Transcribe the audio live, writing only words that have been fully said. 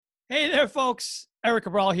Hey there, folks. Eric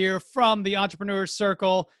Cabral here from the Entrepreneur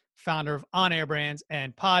Circle, founder of On Air Brands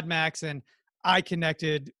and Podmax. And I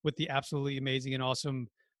connected with the absolutely amazing and awesome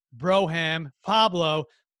Broham, Pablo,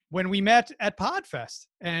 when we met at Podfest.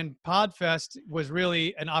 And Podfest was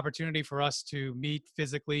really an opportunity for us to meet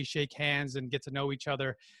physically, shake hands, and get to know each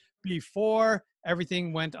other before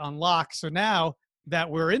everything went on lock. So now that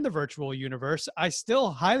we're in the virtual universe, I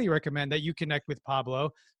still highly recommend that you connect with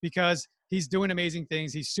Pablo because he's doing amazing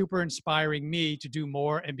things. He's super inspiring me to do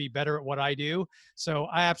more and be better at what I do. So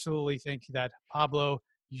I absolutely think that Pablo,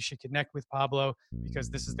 you should connect with Pablo because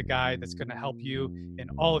this is the guy that's going to help you in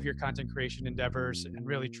all of your content creation endeavors and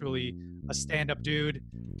really, truly a stand-up dude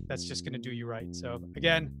that's just going to do you right. So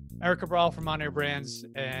again, Eric Cabral from On Air Brands,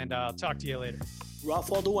 and I'll talk to you later. Ralph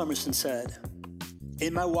Waldo Emerson said,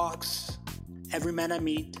 "In my walks, every man I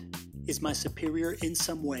meet is my superior in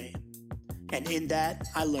some way, and in that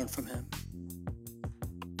I learn from him."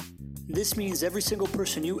 This means every single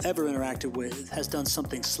person you ever interacted with has done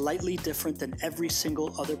something slightly different than every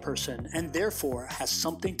single other person, and therefore has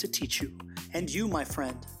something to teach you. And you, my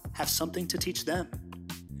friend, have something to teach them.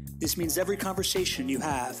 This means every conversation you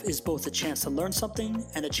have is both a chance to learn something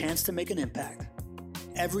and a chance to make an impact.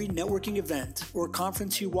 Every networking event or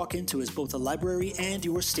conference you walk into is both a library and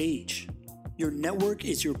your stage. Your network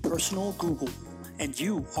is your personal Google, and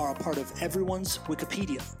you are a part of everyone's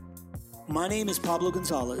Wikipedia. My name is Pablo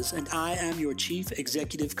Gonzalez, and I am your Chief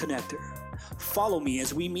Executive Connector. Follow me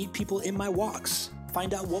as we meet people in my walks,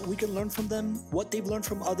 find out what we can learn from them, what they've learned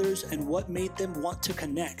from others, and what made them want to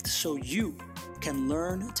connect so you can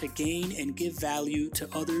learn to gain and give value to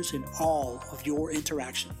others in all of your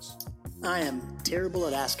interactions. I am terrible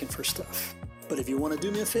at asking for stuff, but if you want to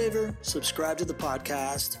do me a favor, subscribe to the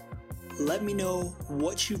podcast. Let me know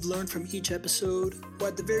what you've learned from each episode, or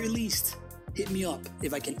at the very least, hit me up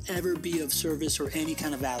if I can ever be of service or any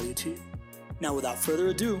kind of value to you. Now, without further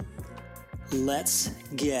ado, let's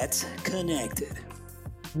get connected.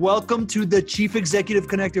 Welcome to the Chief Executive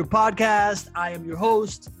Connector podcast. I am your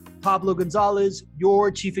host, Pablo Gonzalez,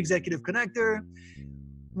 your Chief Executive Connector.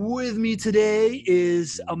 With me today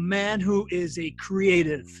is a man who is a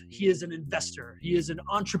creative. He is an investor. He is an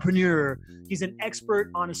entrepreneur. He's an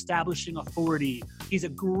expert on establishing authority. He's a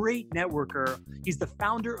great networker. He's the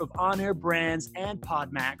founder of On Air Brands and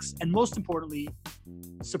Podmax. And most importantly,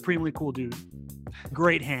 supremely cool dude.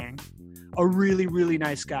 Great hang. A really, really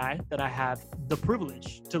nice guy that I have the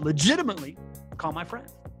privilege to legitimately call my friend.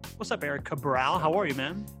 What's up, Eric Cabral? How are you,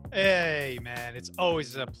 man? Hey, man, it's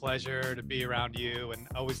always a pleasure to be around you and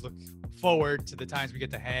always look forward to the times we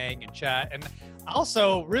get to hang and chat. And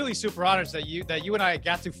also really super honored that you and I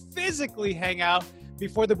got to physically hang out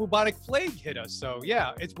before the bubonic plague hit us. So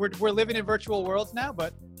yeah, we're living in virtual worlds now,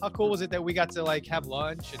 but how cool was it that we got to like have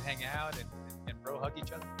lunch and hang out and bro hug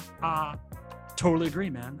each other? Totally agree,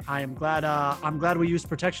 man. I'm glad we used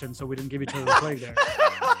protection so we didn't give each other the plague there.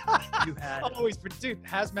 You had always, dude,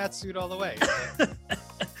 hazmat suit all the way.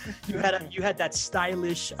 you had that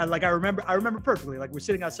stylish, I remember perfectly. Like we're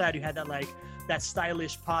sitting outside, you had that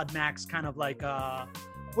stylish Podmax kind of like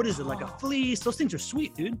what is it, like a fleece? Those things are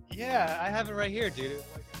sweet, dude. Yeah, I have it right here, dude.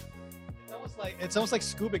 It's almost like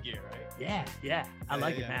scuba gear, right? Yeah. I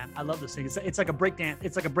like it, man. I love this thing. It's like a breakdance.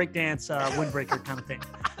 It's like a breakdance windbreaker kind of thing.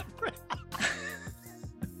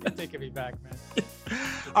 You're taking me back, man.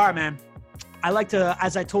 All right, man. I like to,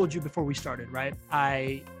 as I told you before we started, right?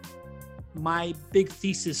 My big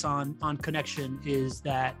thesis on connection is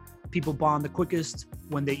that people bond the quickest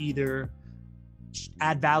when they either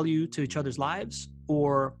add value to each other's lives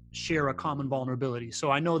or share a common vulnerability.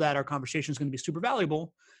 So I know that our conversation is going to be super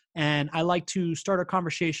valuable. And I like to start our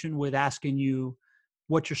conversation with asking you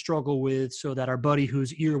what you struggle with so that our buddy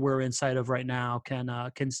whose ear we're inside of right now can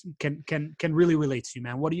really relate to you,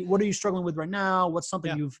 man. What are you struggling with right now? What's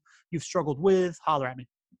something you've struggled with? Holler at me.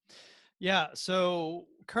 Yeah. So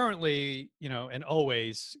currently, and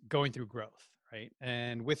always going through growth, right?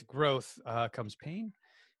 And with growth comes pain.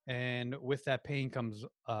 And with that pain comes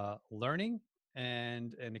learning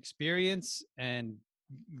and experience and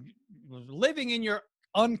living in your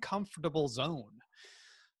uncomfortable zone.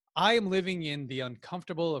 I am living in the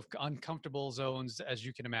uncomfortable of uncomfortable zones, as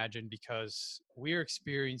you can imagine, because we're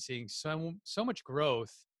experiencing so much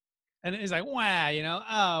growth. And it's like,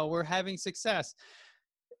 wow, we're having success.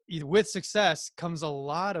 With success comes a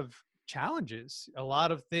lot of challenges, a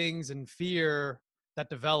lot of things and fear that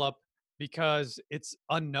develop because it's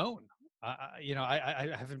unknown. I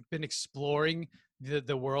haven't been exploring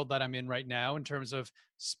the world that I'm in right now in terms of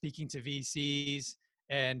speaking to VCs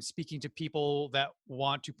and speaking to people that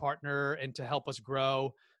want to partner and to help us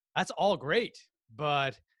grow. That's all great.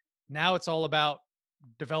 But now it's all about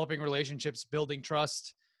developing relationships, building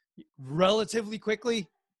trust relatively quickly,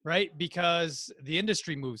 right? Because the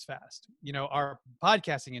industry moves fast. Our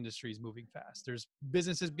podcasting industry is moving fast. There's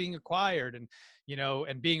businesses being acquired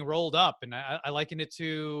and being rolled up. And I liken it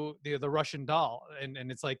to the Russian doll. And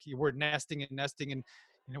it's like we're nesting and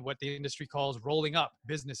what the industry calls rolling up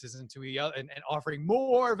businesses into each other and offering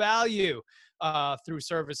more value through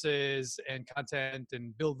services and content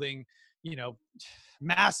and building,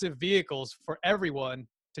 massive vehicles for everyone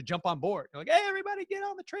to jump on board. They're like, hey, everybody get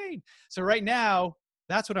on the train. So right now,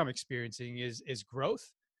 that's what I'm experiencing is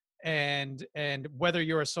growth. And whether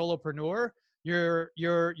you're a solopreneur, you're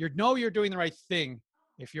doing the right thing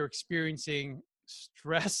if you're experiencing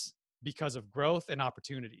stress because of growth and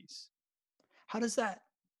opportunities. How does that,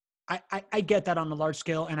 I get that on a large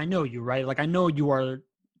scale, and I know you, right? Like I know you are,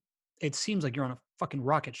 it seems like you're on a fucking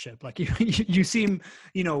rocket ship. Like you seem,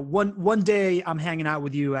 one day I'm hanging out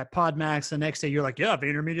with you at PodMax. The next day you're like, yeah,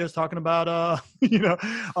 VaynerMedia's talking about,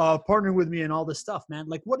 partnering with me and all this stuff, man.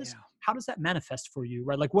 Like how does that manifest for you,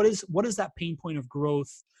 right? Like what is that pain point of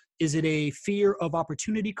growth? Is it a fear of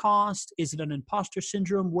opportunity cost? Is it an imposter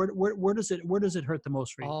syndrome? Where does it hurt the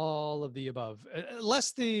most for you? All of the above.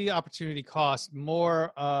 Less the opportunity cost,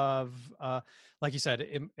 more of, like you said,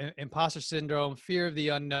 imposter syndrome, fear of the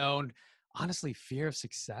unknown, honestly, fear of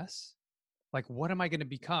success. Like, what am I going to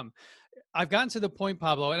become? I've gotten to the point,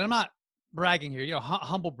 Pablo, and I'm not bragging here,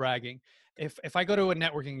 humble bragging. If I go to a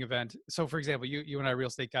networking event, so for example, you and I, real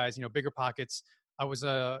estate guys, Bigger Pockets, I was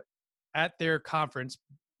at their conference,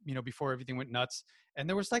 before everything went nuts. And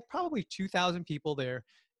there was like probably 2,000 people there.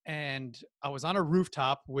 And I was on a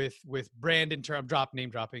rooftop with Brandon Turner, name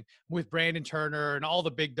dropping, with Brandon Turner and all the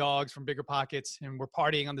big dogs from Bigger Pockets. And we're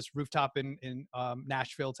partying on this rooftop in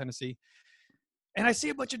Nashville, Tennessee. And I see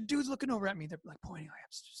a bunch of dudes looking over at me. They're like pointing, like,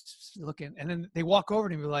 just looking. And then they walk over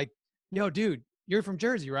to me like, yo, dude, you're from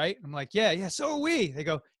Jersey, right? I'm like, yeah, so are we. They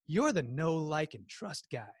go, you're the know, like, and trust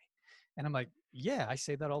guy. And I'm like, yeah, I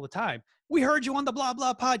say that all the time. We heard you on the blah,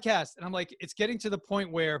 blah podcast. And I'm like, it's getting to the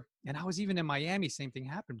point where, and I was even in Miami, same thing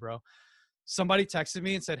happened, bro. Somebody texted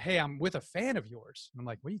me and said, hey, I'm with a fan of yours. And I'm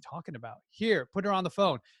like, what are you talking about? Here, put her on the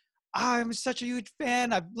phone. I'm such a huge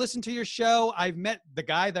fan. I've listened to your show. I've met the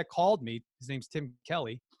guy that called me. His name's Tim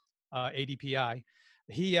Kelly, ADPI.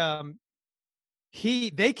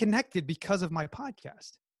 They connected because of my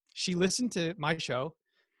podcast. She listened to my show,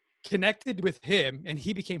 connected with him, and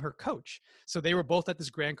he became her coach. So they were both at this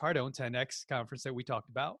Grant Cardone 10X conference that we talked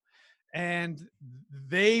about. And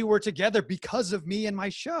they were together because of me and my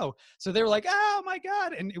show. So they were like, oh my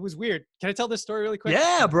God. And it was weird. Can I tell this story really quick?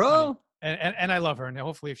 Yeah, bro. And I love her. And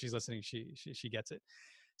hopefully if she's listening, she gets it.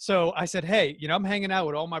 So I said, hey, I'm hanging out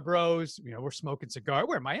with all my bros. We're smoking cigars.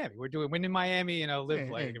 We're in Miami. We're in Miami, live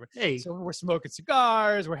like. Hey. So we're smoking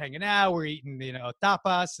cigars. We're hanging out. We're eating,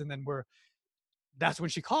 tapas. And then that's when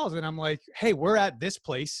she calls. And I'm like, hey, we're at this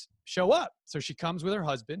place. Show up. So she comes with her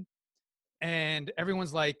husband. And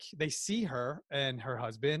everyone's like, they see her and her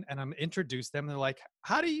husband, and I'm introduced them. And they're like,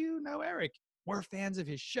 how do you know Eric? We're fans of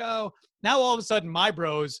his show. Now, all of a sudden, my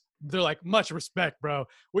bros, they're like, much respect, bro.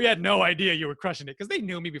 We had no idea you were crushing it because they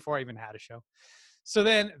knew me before I even had a show. So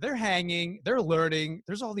then they're hanging, they're learning.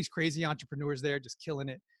 There's all these crazy entrepreneurs there just killing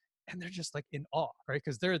it. And they're just like in awe, right?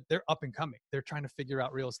 Because they're up and coming. They're trying to figure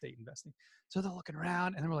out real estate investing. So they're looking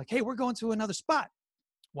around and they're like, hey, we're going to another spot.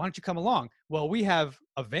 Why don't you come along? Well, we have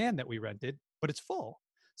a van that we rented, but it's full.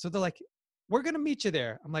 So they're like, we're going to meet you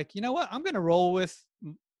there. I'm like, you know what? I'm going to roll with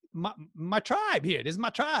my tribe here. This is my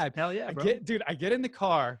tribe. Hell yeah, bro. I get in the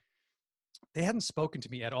car. They hadn't spoken to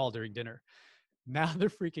me at all during dinner. Now they're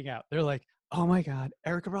freaking out. They're like, oh my God,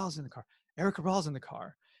 Eric Cabral's in the car. Eric Cabral's in the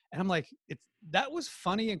car. And I'm like, that was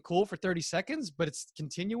funny and cool for 30 seconds, but it's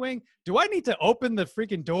continuing. Do I need to open the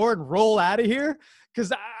freaking door and roll out of here?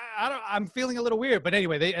 Because I'm feeling a little weird. But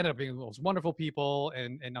anyway, they ended up being the most wonderful people,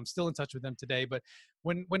 and I'm still in touch with them today. But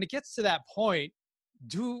when it gets to that point,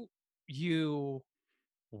 do you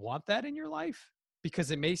want that in your life?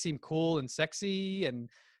 Because it may seem cool and sexy and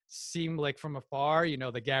seem like from afar,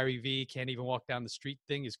 the Gary V can't even walk down the street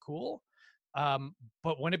thing is cool.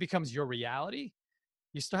 But when it becomes your reality,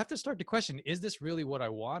 you still have to start to question, is this really what I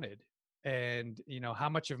wanted? And, how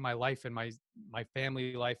much of my life and my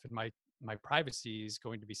family life and my privacy is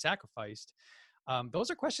going to be sacrificed?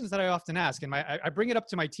 Those are questions that I often ask. And I bring it up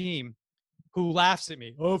to my team, who laughs at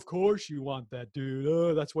me. Oh, of course you want that, dude.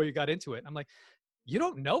 Oh, that's why you got into it. I'm like, you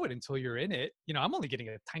don't know it until you're in it. I'm only getting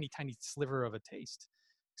a tiny, tiny sliver of a taste.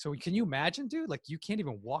 So can you imagine, dude? Like, you can't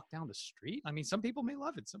even walk down the street. I mean, some people may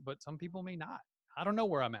love it, but some people may not. I don't know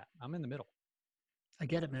where I'm at. I'm in the middle. I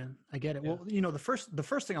get it, man. I get it. Yeah. Well, the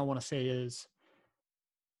first thing I want to say is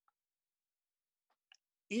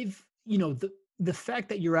if the fact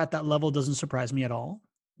that you're at that level doesn't surprise me at all,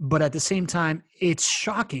 but at the same time it's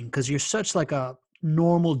shocking because you're such like a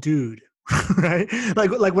normal dude. Right,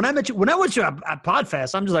 like when I met you, when I went to at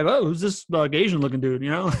Podfest, I'm just like, oh, who's this Asian looking dude?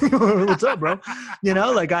 What's up, bro?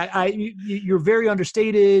 Like you're very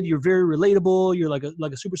understated, you're very relatable, you're like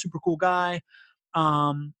a super super cool guy.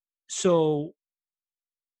 So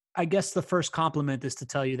I guess the first compliment is to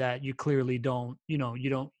tell you that you clearly don't,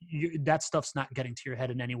 that stuff's not getting to your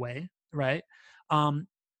head in any way, right?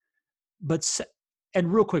 And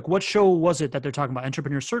real quick, what show was it that they're talking about?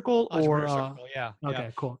 Entrepreneur Circle or? Entrepreneur Circle, yeah. Okay,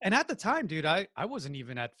 yeah. cool. And at the time, dude, I wasn't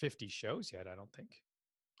even at 50 shows yet, I don't think.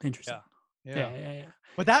 Interesting. Yeah.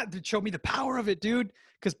 But that showed me the power of it, dude,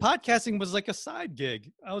 because podcasting was like a side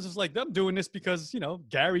gig. I was just like, I'm doing this because,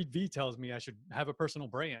 Gary Vee tells me I should have a personal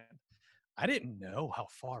brand. I didn't know how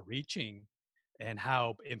far reaching and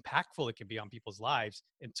how impactful it can be on people's lives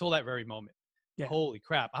until that very moment. Yeah. Holy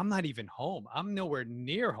crap. I'm not even home. I'm nowhere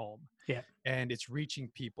near home. Yeah. And it's reaching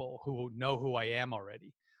people who know who I am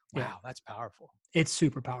already. Wow, yeah. That's powerful. It's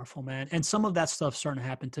super powerful, man. And some of that stuff's starting to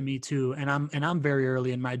happen to me too. And I'm very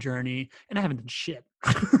early in my journey and I haven't done shit.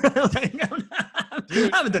 I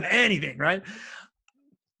haven't done anything, right?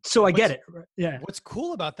 So I get it. Yeah. What's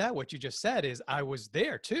cool about that, what you just said, is I was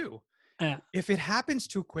there too. Yeah. If it happens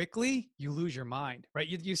too quickly, you lose your mind, right?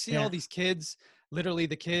 You see all these kids, literally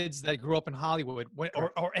the kids that grew up in Hollywood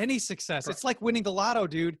or any success. It's like winning the lotto,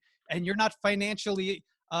 dude, and you're not financially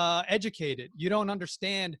educated. You don't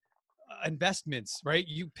understand investments, right?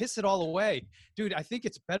 You piss it all away. Dude, I think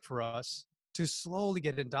it's better for us to slowly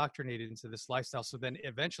get indoctrinated into this lifestyle. So then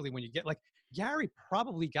eventually when you get, like, Gary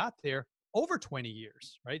probably got there over 20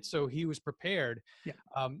 years, right? So he was prepared. Yeah.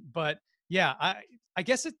 But yeah, I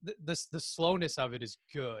guess the slowness of it is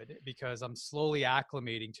good because I'm slowly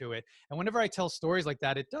acclimating to it. And whenever I tell stories like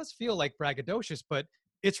that, it does feel like braggadocious, but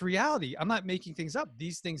it's reality. I'm not making things up.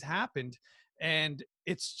 These things happened. And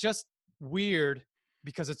it's just weird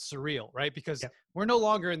because it's surreal, right? Because we're no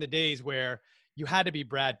longer in the days where you had to be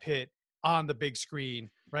Brad Pitt on the big screen,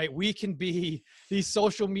 right? We can be these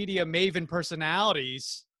social media maven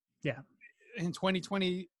personalities. Yeah. In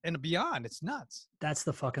 2020 and beyond. It's nuts. That's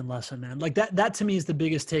the fucking lesson, man. Like that to me is the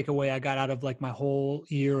biggest takeaway I got out of like my whole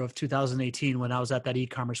year of 2018 when I was at that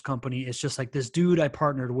e-commerce company. It's just like this dude I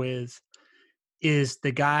partnered with is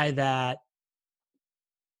the guy that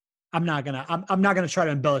I'm not gonna try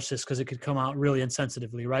to embellish this because it could come out really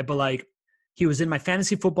insensitively, right? But like he was in my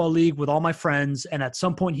fantasy football league with all my friends, and at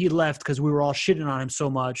some point he left because we were all shitting on him so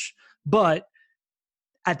much. But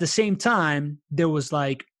at the same time, there was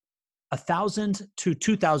like 1,000 to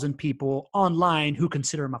 2,000 people online who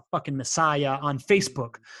consider him a fucking messiah on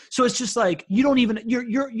Facebook. So it's just like, you don't even,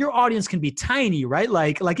 your audience can be tiny, right?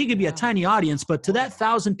 Like it could be a tiny audience, but to that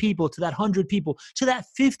 1,000 people, to that 100 people, to that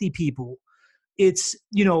 50 people, it's,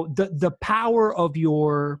 the power of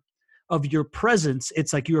your presence.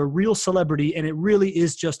 It's like you're a real celebrity, and it really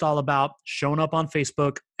is just all about showing up on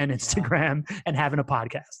Facebook and Instagram and having a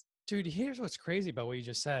podcast. Dude, here's what's crazy about what you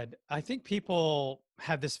just said. I think people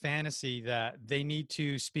have this fantasy that they need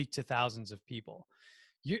to speak to thousands of people.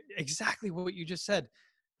 Exactly what you just said.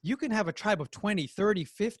 You can have a tribe of 20, 30,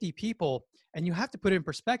 50 people, and you have to put it in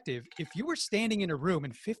perspective. If you were standing in a room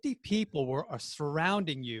and 50 people were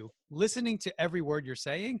surrounding you, listening to every word you're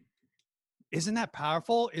saying, isn't that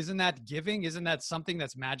powerful? Isn't that giving? Isn't that something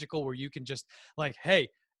that's magical where you can just like, hey,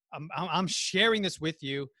 I'm sharing this with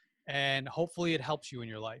you, and hopefully it helps you in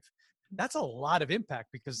your life. That's a lot of impact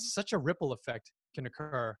because such a ripple effect can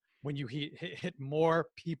occur when you hit more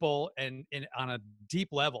people and on a deep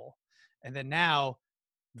level. And then now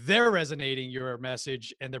they're resonating your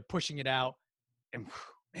message and they're pushing it out. And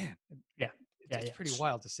man, it's pretty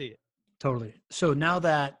wild to see it. Totally. So now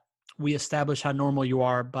that we established how normal you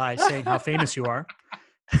are by saying how famous you are.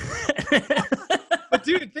 But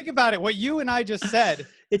dude, think about it. What you and I just said.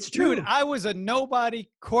 It's true. Dude, I was a nobody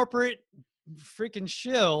corporate freaking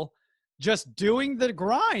shill just doing the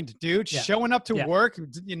grind, dude, showing up to work,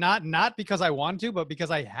 not because I wanted to, but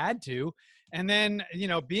because I had to. And then,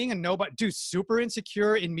 being a nobody, dude, super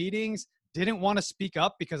insecure in meetings, didn't want to speak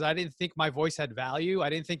up because I didn't think my voice had value.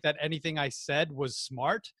 I didn't think that anything I said was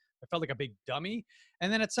smart. I felt like a big dummy.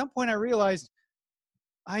 And then at some point I realized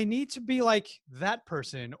I need to be like that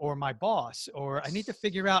person or my boss, or I need to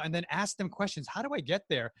figure out and then ask them questions. How do I get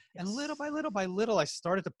there? And little by little, I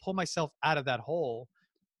started to pull myself out of that hole.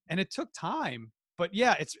 And it took time, but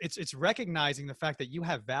yeah, it's recognizing the fact that you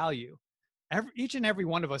have value. Each and every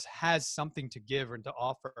one of us has something to give or to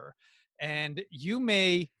offer. And you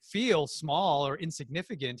may feel small or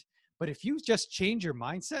insignificant, but if you just change your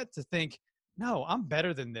mindset to think, no, I'm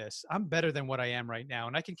better than this. I'm better than what I am right now.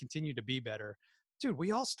 And I can continue to be better. Dude,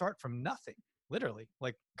 we all start from nothing, literally.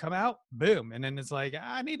 Like come out, boom. And then it's like,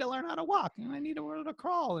 I need to learn how to walk and I need to learn how to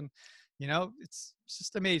crawl. And, it's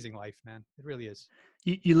just amazing life, man. It really is.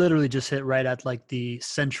 You literally just hit right at like the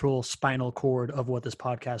central spinal cord of what this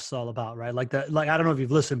podcast is all about, right? Like I don't know if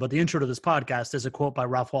you've listened, but the intro to this podcast is a quote by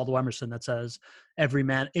Ralph Waldo Emerson that says, every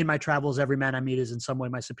man in my travels, every man I meet is in some way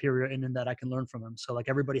my superior, and in that I can learn from him. So like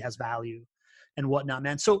everybody has value and whatnot,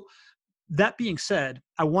 man. So that being said,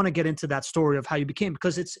 I want to get into that story of how you became,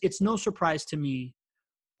 because it's no surprise to me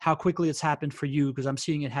how quickly it's happened for you, because I'm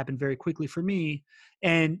seeing it happen very quickly for me.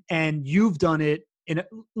 And you've done it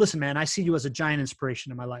listen, man, I see you as a giant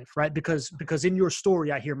inspiration in my life, right? Because in your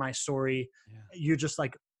story, I hear my story. Yeah. You're just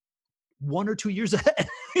like 1 or 2 years ahead.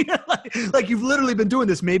 like you've literally been doing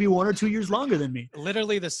this maybe 1 or 2 years longer than me.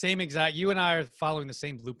 Literally the same exact, you and I are following the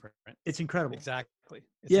same blueprint. It's incredible. Exactly.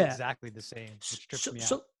 It's exactly the same.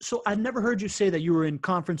 So I've never heard you say that you were in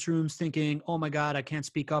conference rooms thinking, oh my God, I can't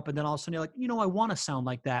speak up. And then all of a sudden you're like, I want to sound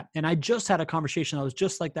like that. And I just had a conversation that was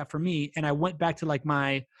just like that for me. And I went back to like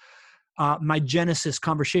my Genesis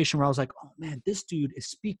conversation where I was like, oh man, this dude is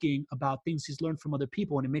speaking about things he's learned from other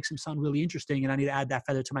people and it makes him sound really interesting. And I need to add that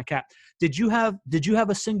feather to my cap. Did you have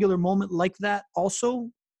a singular moment like that also?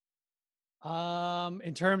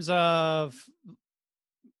 In terms of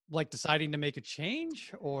like deciding to make a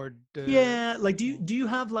change or like, do you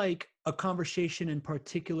have like a conversation in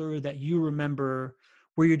particular that you remember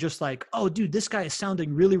where you're just like, oh dude, this guy is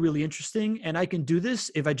sounding really, really interesting and I can do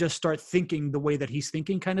this if I just start thinking the way that he's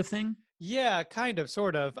thinking, kind of thing? Yeah, kind of,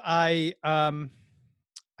 sort of. I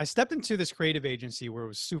stepped into this creative agency where it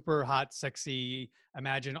was super hot, sexy.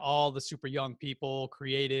 Imagine all the super young people,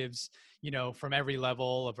 creatives, from every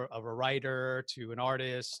level of a writer to an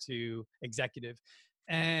artist to executive.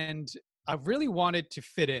 And I really wanted to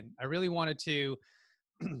fit in. I really wanted to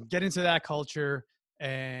get into that culture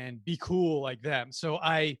and be cool like them. So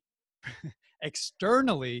I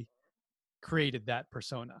externally created that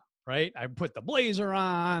persona, right? I put the blazer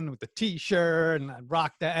on with the t-shirt and I'd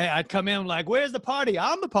rock that. I'd come in like, where's the party?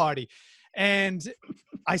 I'm the party. And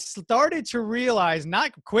I started to realize,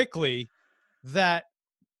 not quickly, that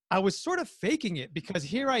I was sort of faking it, because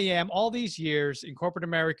here I am all these years in corporate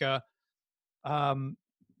America,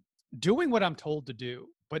 doing what I'm told to do,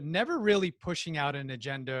 but never really pushing out an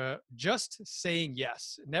agenda, just saying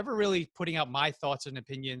yes, never really putting out my thoughts and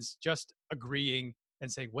opinions, just agreeing and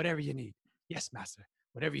saying, whatever you need. Yes, master,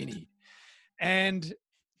 whatever you need. And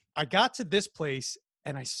I got to this place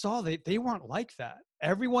and I saw that they weren't like that.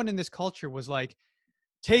 Everyone in this culture was like,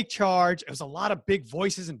 take charge. It was a lot of big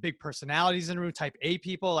voices and big personalities in the room, type A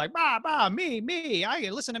people, like, bah, bah, me,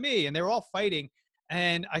 listen to me. And they were all fighting.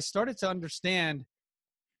 And I started to understand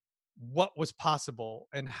what was possible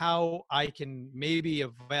and how I can maybe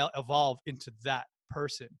evolve into that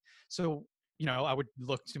person. So, I would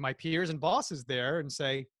look to my peers and bosses there and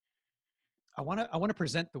say, I want to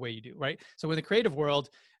present the way you do, right? So in the creative world,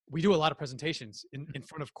 we do a lot of presentations in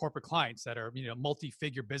front of corporate clients that are,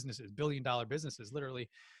 multi-figure businesses, billion-dollar businesses, literally.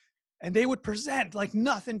 And they would present like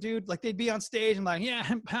nothing, dude. Like they'd be on stage and like,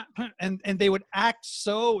 yeah, and they would act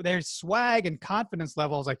so, their swag and confidence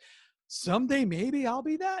level. I was like, someday maybe I'll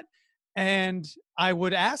be that. And I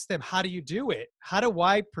would ask them, how do you do it? How do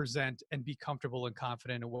I present and be comfortable and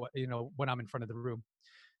confident when I'm in front of the room?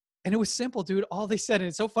 And it was simple, dude. All they said, and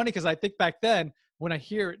it's so funny because I think back then when I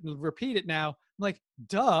hear it and repeat it now, I'm like,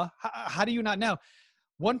 duh, how do you not know?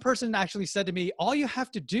 One person actually said to me, all you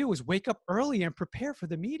have to do is wake up early and prepare for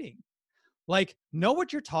the meeting. Like, know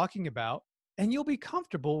what you're talking about and you'll be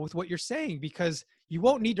comfortable with what you're saying, because you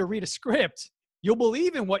won't need to read a script. You'll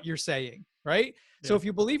believe in what you're saying, right? Yeah. So if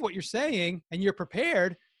you believe what you're saying and you're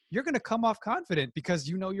prepared, you're going to come off confident because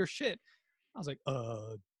you know your shit. I was like,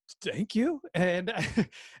 thank you. And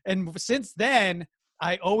since then,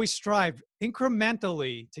 I always strive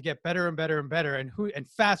incrementally to get better and better and better. And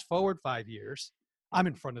fast forward 5 years, I'm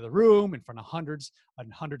in front of the room, in front of hundreds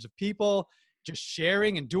and hundreds of people, just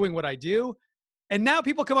sharing and doing what I do. And now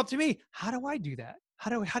people come up to me, how do I do that?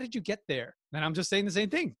 How did you get there? And I'm just saying the same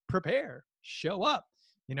thing. Prepare, show up,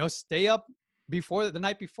 stay up before the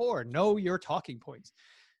night before, know your talking points.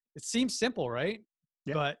 It seems simple, right?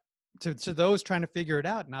 Yep. But to those trying to figure it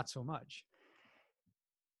out, not so much.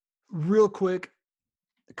 Real quick,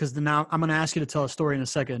 because now I'm going to ask you to tell a story in a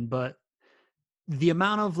second, but the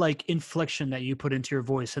amount of like inflection that you put into your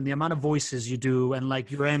voice and the amount of voices you do and like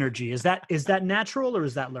your energy, is that natural or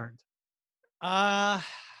is that learned? Because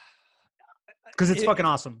it's fucking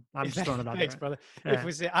awesome. I'm just throwing it out there. Thanks, brother.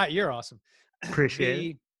 Yeah. You're awesome.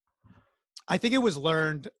 Appreciate it. I think it was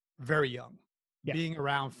learned very young. Yeah. Being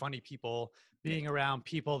around funny people, being around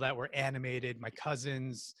people that were animated, my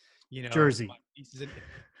cousins, you know, Jersey.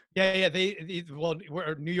 Yeah, well,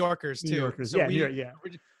 we're New Yorkers too. New Yorkers, So yeah, New York, yeah.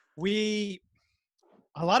 we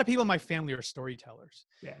a lot of people in my family are storytellers.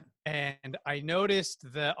 Yeah. And I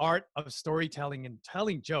noticed the art of storytelling and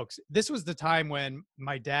telling jokes. This was the time when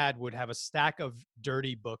my dad would have a stack of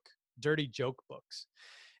dirty joke books,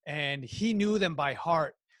 and he knew them by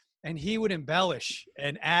heart, and he would embellish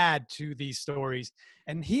and add to these stories.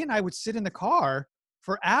 And he and I would sit in the car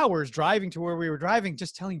for hours driving to where we were driving,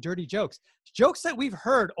 just telling dirty jokes that we've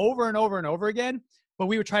heard over and over and over again, but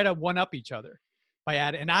we would try to one up each other by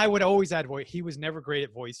adding. And I would always add voice. He was never great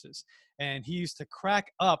at voices, and he used to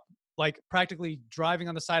crack up, like practically driving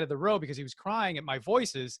on the side of the road because he was crying at my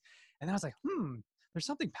voices. And I was like, there's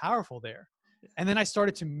something powerful there. And then I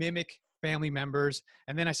started to mimic family members,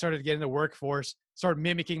 and then I started to get in the workforce, started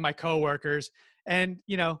mimicking my coworkers. And,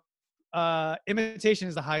 you know, imitation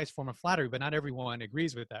is the highest form of flattery, but not everyone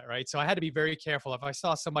agrees with that, right? So I had to be very careful. If I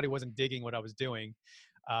saw somebody wasn't digging what I was doing,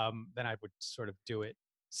 then I would sort of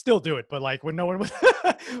still do it, but like when no one was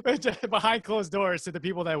behind closed doors, to the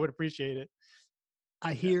people that would appreciate it.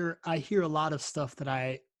 I hear a lot of stuff that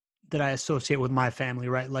I associate with my family,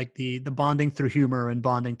 right? Like the bonding through humor and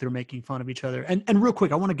bonding through making fun of each other. And real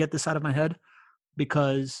quick, I want to get this out of my head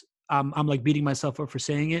because I'm like beating myself up for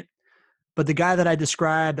saying it. But the guy that I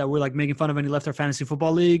described that we're like making fun of and he left our fantasy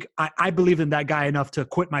football league, I believed in that guy enough to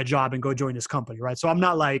quit my job and go join this company, right? So I'm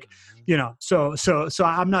not like, you know, so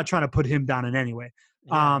I'm not trying to put him down in any way.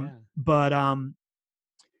 But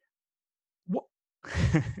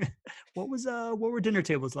what were dinner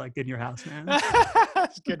tables like in your house, man?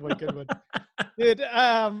 That's a good one. Dude,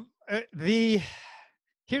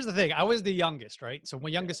 here's the thing. I was the youngest, right? So my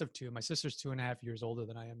youngest of two. My sister's 2.5 years older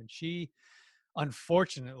than I am, and she,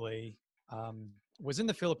 unfortunately, was in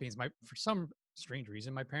the Philippines. For some strange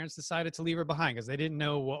reason, my parents decided to leave her behind because they didn't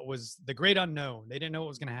know what was the great unknown. They didn't know what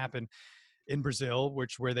was going to happen in Brazil,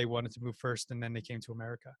 where they wanted to move first, and then they came to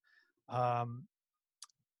America.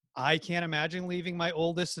 I can't imagine leaving my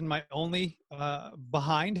oldest and my only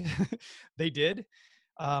behind. They did.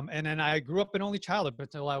 And then I grew up an only child up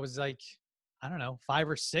until I was like, I don't know, 5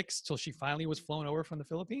 or 6, till she finally was flown over from the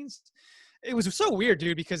Philippines. It was so weird,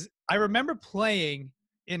 dude, because I remember playing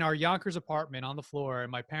in our Yonkers apartment on the floor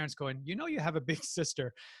and my parents going, you know, you have a big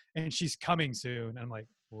sister and she's coming soon. And I'm like,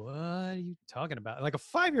 what are you talking about? Like a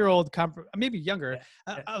 5-year-old, maybe younger.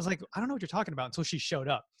 Yeah. I was like, I don't know what you're talking about, until she showed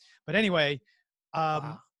up. But anyway,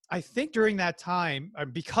 wow. I think during that time,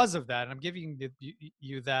 because of that, and I'm giving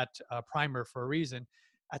you that primer for a reason,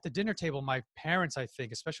 at the dinner table, my parents, I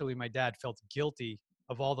think, especially my dad, felt guilty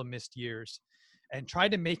of all the missed years and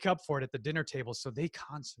tried to make up for it at the dinner table. So they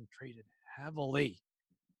concentrated heavily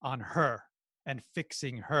on her and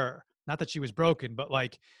fixing her. Not that she was broken, but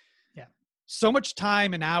like, yeah, so much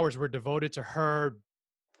time and hours were devoted to her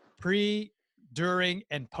pre, during,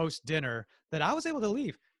 and post dinner that I was able to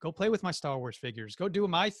leave, go play with my Star Wars figures, go do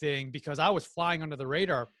my thing, because I was flying under the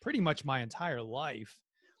radar pretty much my entire life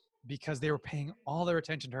because they were paying all their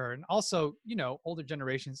attention to her. And also, you know, older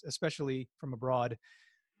generations, especially from abroad,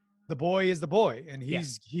 the boy is the boy, and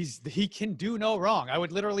he can do no wrong. I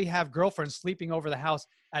would literally have girlfriends sleeping over the house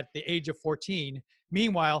at the age of 14.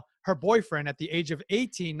 Meanwhile, her boyfriend at the age of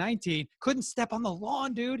 18, 19 couldn't step on the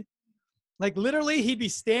lawn, dude. Like literally he'd be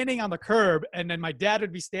standing on the curb and then my dad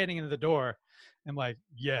would be standing in the door. I'm like,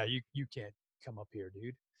 yeah, you can't come up here,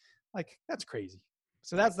 dude. Like, that's crazy.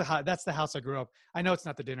 So that's the house I grew up. I know it's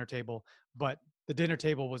not the dinner table, but the dinner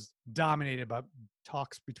table was dominated by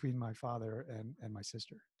talks between my father and my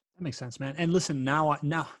sister. That makes sense, man. And listen, now,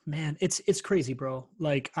 man, it's crazy, bro.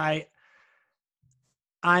 Like I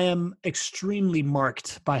am extremely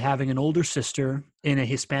marked by having an older sister in a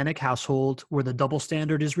Hispanic household where the double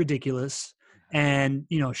standard is ridiculous. And,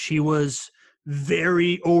 you know, she was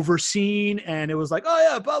very overseen and it was like, oh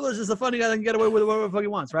yeah, Pablo's just a funny guy that can get away with whatever the fuck he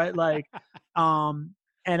wants. Right. Like, and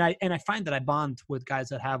I find that I bond with guys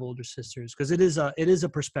that have older sisters because it is a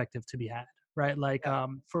perspective to be had. Right. Like,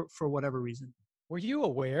 for whatever reason. Were you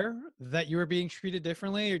aware that you were being treated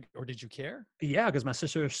differently or did you care? Yeah. Because my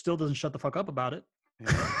sister still doesn't shut the fuck up about it.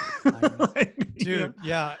 Yeah. Like, dude.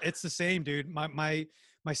 Yeah. It's the same, dude.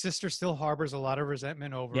 My sister still harbors a lot of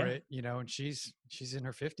resentment over it, you know, and she's in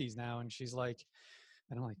her 50s now and she's like,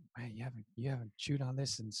 and I'm like, man, you haven't chewed on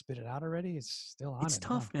this and spit it out already? It's still on. It's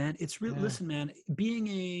tough, man. It's really, listen, man,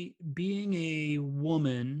 being a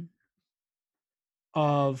woman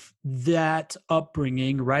of that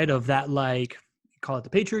upbringing, right? Of that, like, call it the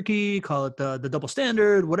patriarchy, call it the double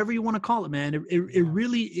standard, whatever you want to call it, man. It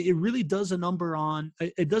really does a number on,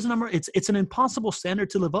 it's an impossible standard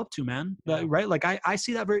to live up to, man. Right? Like I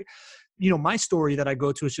see that my story that I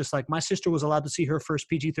go to is just like my sister was allowed to see her first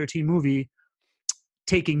PG-13 movie,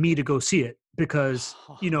 taking me to go see it because,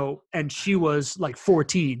 and she was like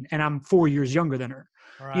 14 and I'm 4 years younger than her.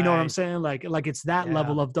 Right. You know what I'm saying? Like it's that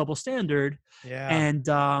level of double standard. Yeah.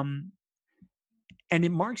 And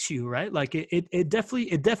it marks you, right? Like it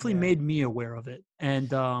definitely made me aware of it.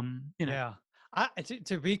 And, Yeah.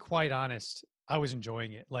 To be quite honest, I was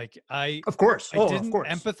enjoying it. Like of course. Didn't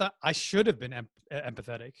empathize. I should have been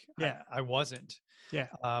empathetic. Yeah. I wasn't. Yeah.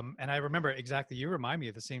 And I remember exactly, you remind me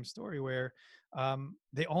of the same story where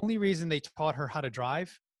the only reason they taught her how to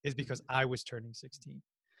drive is because I was turning 16.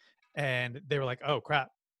 And they were like, oh crap.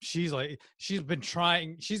 She's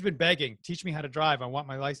been begging, teach me how to drive. I want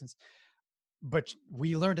my license. But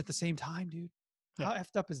we learned at the same time, dude. Yeah. How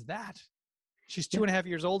effed up is that? She's 2.5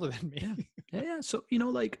 years older than me. Yeah. So,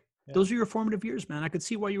 those are your formative years, man. I could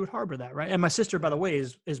see why you would harbor that, right? And my sister, by the way,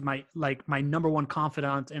 is my number one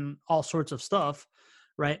confidant in all sorts of stuff,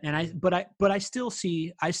 right? And I still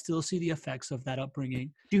see the effects of that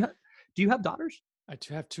upbringing. Do you have daughters? I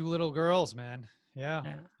have 2 little girls, man. Yeah.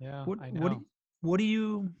 I know. What do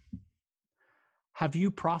you have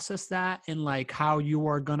you processed that in like how you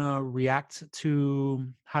are gonna react to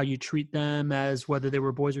how you treat them as whether they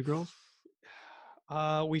were boys or girls?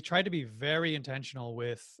 We tried to be very intentional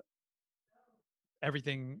with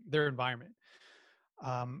everything, their environment.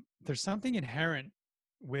 There's something inherent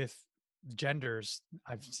with genders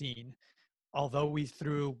I've seen. Although we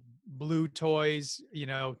threw blue toys,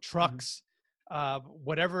 trucks,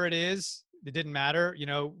 whatever it is, it didn't matter.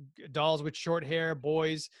 Dolls with short hair,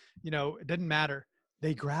 boys, it didn't matter.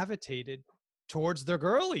 They gravitated towards their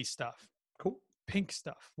girly stuff. Cool. Pink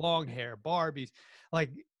stuff, long hair, Barbies. Like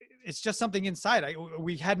it's just something inside.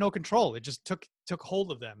 We had no control. It just took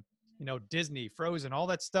hold of them. Disney, Frozen, all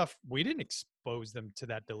that stuff. We didn't expose them to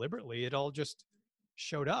that deliberately. It all just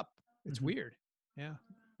showed up. It's weird. Yeah.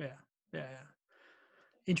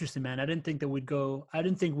 Interesting, man. I didn't think we'd go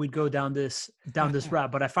down this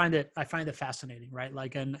route, but I find it fascinating, right?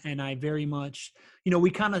 Like, and I very much,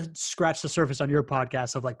 we kind of scratched the surface on your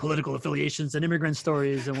podcast of like political affiliations and immigrant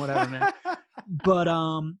stories and whatever, man. But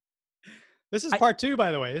this is part 2,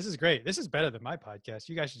 by the way. This is great. This is better than my podcast.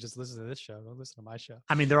 You guys should just listen to this show. Don't listen to my show.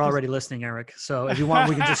 I mean, they're already listening, Eric. So if you want,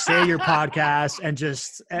 we can just say your podcast and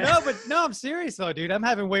just. No, I'm serious though, dude. I'm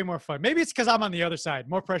having way more fun. Maybe it's because I'm on the other side.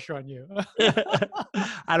 More pressure on you.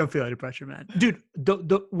 I don't feel any pressure, man. Dude,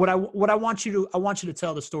 what I want you to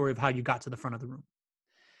tell the story of how you got to the front of the room.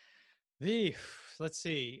 Let's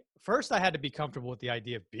see. First, I had to be comfortable with the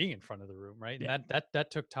idea of being in front of the room, right? And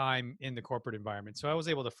that took time in the corporate environment. So I was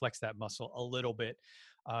able to flex that muscle a little bit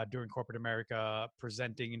during corporate America,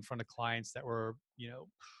 presenting in front of clients that were,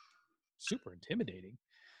 super intimidating.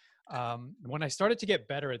 When I started to get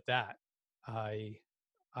better at that, I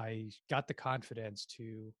got the confidence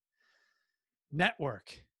to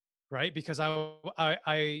network, right? Because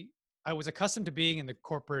I was accustomed to being in the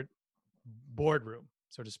corporate boardroom,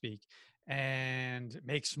 so to speak, and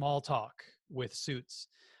make small talk with suits.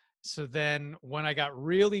 So then when I got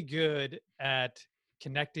really good at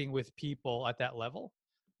connecting with people at that level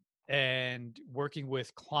and working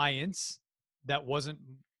with clients that weren't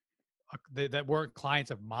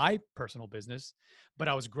clients of my personal business, but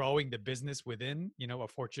I was growing the business within, a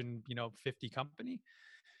Fortune, 50 company,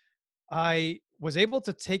 I was able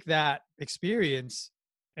to take that experience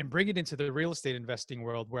and bring it into the real estate investing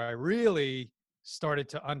world where I really started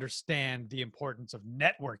to understand the importance of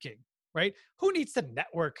networking, right? Who needs to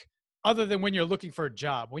network other than when you're looking for a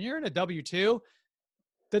job? When you're in a W-2,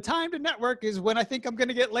 the time to network is when I think I'm going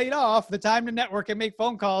to get laid off. The time to network and make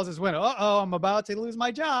phone calls is when, I'm about to lose my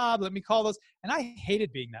job. Let me call those. And I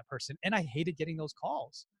hated being that person. And I hated getting those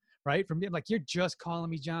calls, right? From being like, you're just calling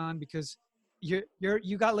me, John, because you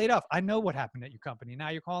got laid off. I know what happened at your company. Now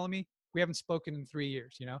you're calling me. We haven't spoken in 3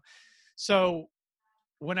 years, So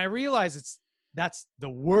when I realized that's the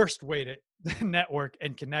worst way to network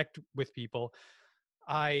and connect with people,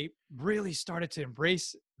 I really started to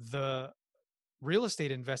embrace the real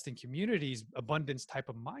estate investing community's abundance type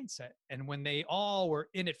of mindset. And when they all were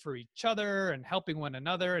in it for each other and helping one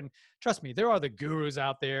another, and trust me, there are the gurus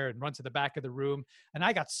out there and run to the back of the room. And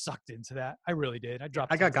I got sucked into that. I really did. I got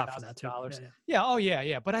for that too.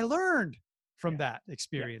 Yeah. But I learned from that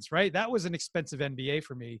experience, right? That was an expensive MBA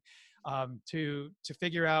for me to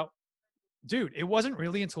figure out, dude, it wasn't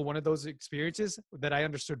really until one of those experiences that I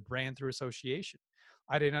understood brand through association.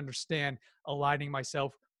 I didn't understand aligning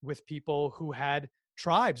myself with people who had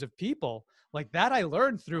tribes of people like that. I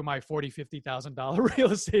learned through my $40,000, $50,000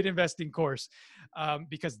 real estate investing course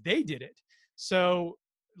because they did it. So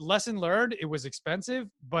lesson learned, it was expensive,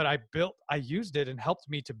 but I used it and helped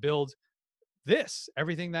me to build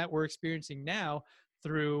everything that we're experiencing now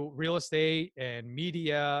through real estate and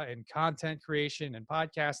media and content creation and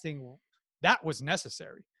podcasting. That was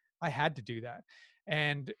necessary. I had to do that.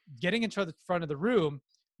 And getting into the front of the room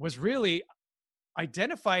was really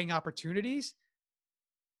identifying opportunities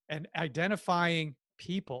and identifying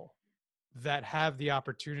people that have the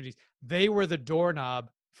opportunities. They were the doorknob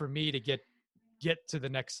for me to get to the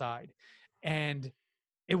next side. And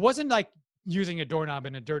it wasn't like using a doorknob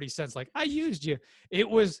in a dirty sense, like I used you. It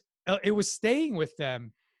was staying with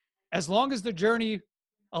them as long as the journey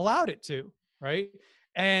allowed it to, right?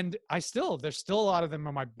 And there's still a lot of them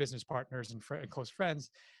are my business partners and close friends.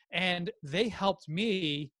 And they helped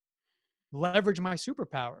me leverage my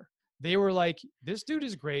superpower. They were like, this dude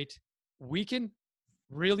is great. We can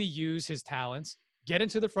really use his talents, get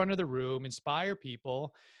into the front of the room, inspire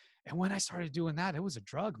people. And when I started doing that, it was a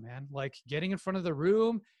drug, man. Like getting in front of the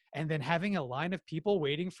room and then having a line of people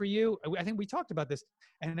waiting for you. I think we talked about this.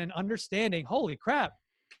 And then understanding, holy crap,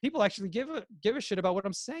 people actually give a shit about what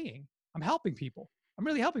I'm saying. I'm helping people. I'm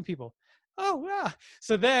really helping people. Oh, yeah.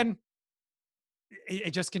 So then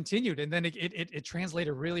it just continued. And then it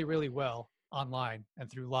translated really, really well online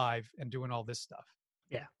and through live and doing all this stuff.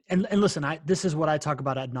 Yeah. And listen, this is what I talk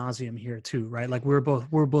about ad nauseum here too, right? Like we're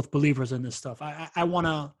both believers in this stuff. I want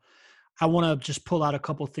to just pull out a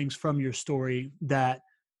couple things from your story that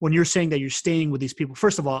when you're saying that you're staying with these people,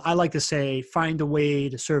 first of all, I like to say, find a way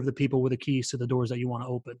to serve the people with the keys to the doors that you want to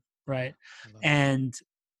open. Right. And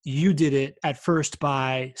you did it at first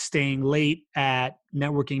by staying late at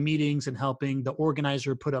networking meetings and helping the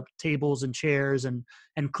organizer put up tables and chairs and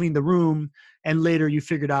clean the room. And later you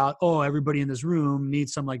figured out, oh, everybody in this room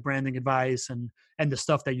needs some like branding advice and the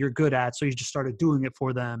stuff that you're good at. So you just started doing it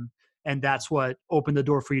for them. And that's what opened the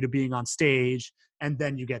door for you to being on stage. And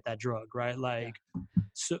then you get that drug, right? Like,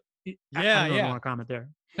 so yeah, I don't know if you want to comment there.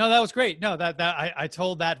 No, that was great. No, that I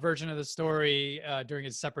told that version of the story during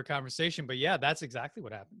a separate conversation, but yeah, that's exactly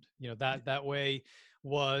what happened. You know, that way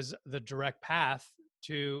was the direct path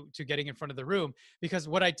to getting in front of the room. Because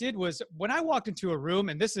what I did was when I walked into a room,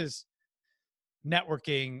 and this is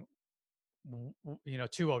networking,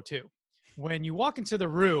 202. When you walk into the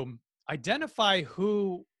room, identify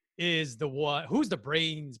who's the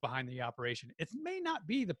brains behind the operation. It may not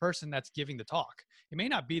be the person that's giving the talk. It may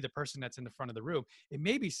not be the person that's in the front of the room. It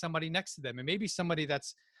may be somebody next to them. It may be somebody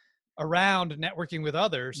that's around networking with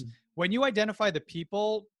others. When you identify the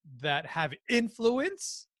people that have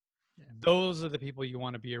influence, those are the people you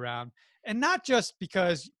want to be around. And not just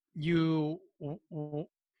because you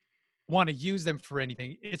want to use them for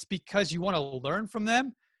anything. It's because you want to learn from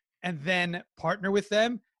them and then partner with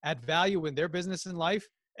them, add value in their business and life.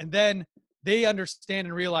 And then they understand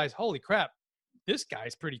and realize, holy crap, this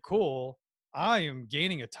guy's pretty cool. I am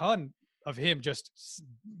gaining a ton of him just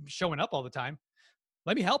showing up all the time.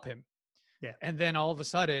 Let me help him. Yeah. And then all of a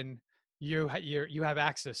sudden you have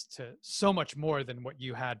access to so much more than what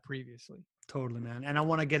you had previously. Totally, man. And I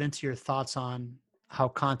want to get into your thoughts on how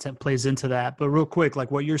content plays into that. But real quick,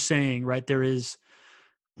 like what you're saying, right? There's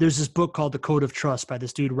this book called The Code of Trust by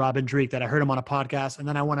this dude, Robin Dreeke, that I heard him on a podcast. And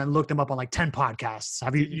then I went and looked him up on like 10 podcasts.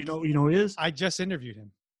 Have you know who he is? I just interviewed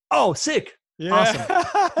him. Oh, sick. Yeah.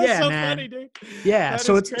 Awesome. Yeah, so man. Funny, dude. Yeah. That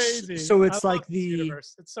So is it's crazy. so it's I like love this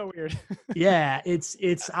universe. It's so weird. Yeah, it's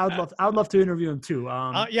I would love to interview him too.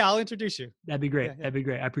 Yeah, I'll introduce you. That'd be great. Yeah. That'd be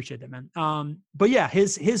great. I appreciate that, man. But yeah,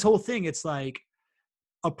 his whole thing, it's like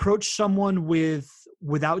approach someone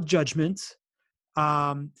without judgment,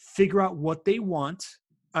 figure out what they want,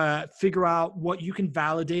 figure out what you can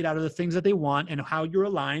validate out of the things that they want and how you're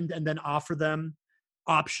aligned, and then offer them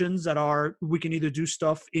options that are, we can either do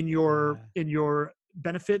stuff in your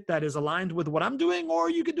benefit that is aligned with what I'm doing, or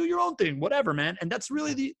you can do your own thing, whatever, man. And that's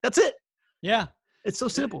really that's it. Yeah. It's so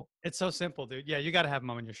simple. It's so simple, dude. Yeah, you got to have him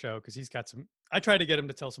on your show because he's got some. I try to get him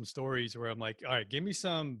to tell some stories where I'm like, all right, give me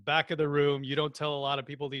some back of the room. You don't tell a lot of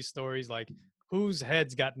people these stories, like whose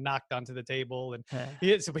heads got knocked onto the table. And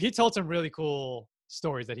he told some really cool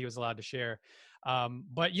stories that he was allowed to share.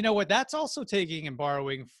 But you know what? That's also taking and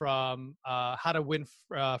borrowing from How to Win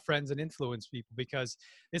Friends and Influence People, because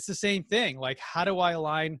it's the same thing. Like, how do I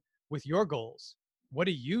align with your goals? What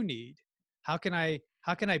do you need? How can I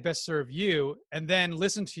best serve you? And then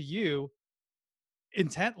listen to you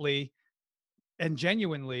intently and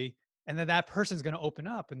genuinely. And then that person's going to open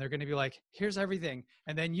up and they're going to be like, here's everything.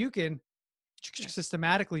 And then you can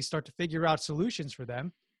systematically start to figure out solutions for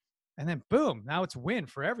them. And then boom, now it's win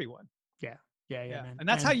for everyone. Yeah, man. And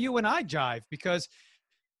that's how you and I jive, because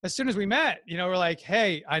as soon as we met, we're like,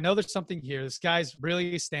 hey, I know there's something here. This guy's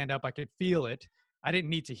really stand up. I could feel it. I didn't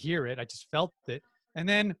need to hear it. I just felt it. And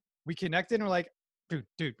then we connected and we're like,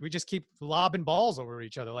 dude, we just keep lobbing balls over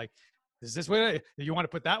each other. Like, is this way? You want to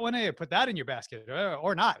put that one in? Put that in your basket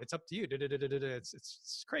or not? It's up to you.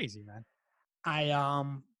 It's crazy, man.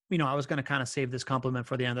 I was going to kind of save this compliment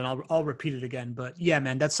for the end, and I'll repeat it again. But yeah,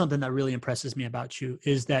 man, that's something that really impresses me about you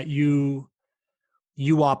is that you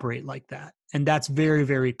operate like that. And that's very,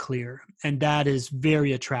 very clear. And that is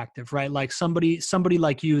very attractive, right? Like somebody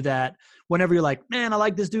like you that whenever you're like, man, I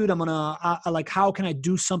like this dude, I like, how can I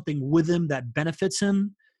do something with him that benefits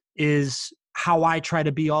him is how I try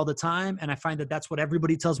to be all the time. And I find that that's what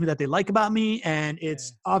everybody tells me that they like about me. And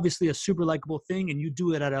it's obviously a super likable thing. And you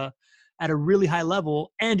do it at a really high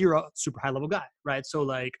level, and you're a super high level guy, right? So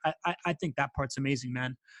like, I think that part's amazing,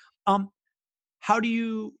 man. How do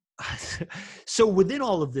you, so within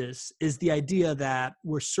all of this is the idea that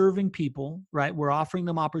we're serving people, right? We're offering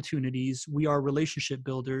them opportunities. We are relationship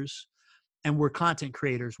builders, and we're content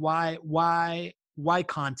creators. Why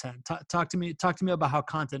content? Talk to me about how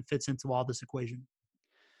content fits into all this equation.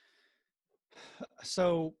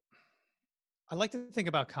 So I like to think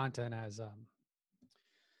about content as, I'm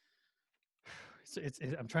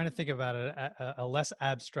trying to think about it a less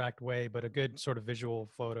abstract way, but a good sort of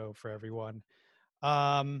visual photo for everyone.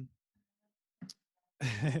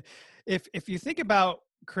 If you think about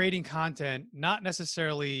creating content, not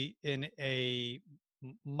necessarily in a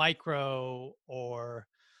micro or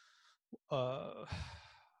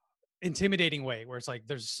intimidating way, where it's like,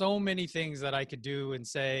 there's so many things that I could do and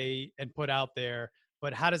say and put out there,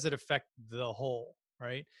 but how does it affect the whole,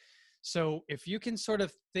 right? So if you can sort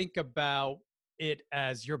of think about it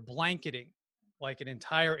as you're blanketing like an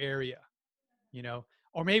entire area,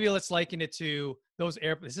 or maybe let's liken it to those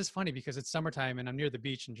airplanes. This is funny because it's summertime and I'm near the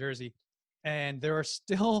beach in Jersey, and there are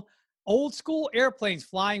still old school airplanes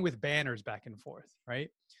flying with banners back and forth, right?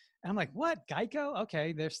 And I'm like, what, Geico?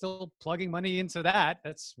 Okay, they're still plugging money into that.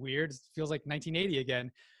 That's weird. It feels like 1980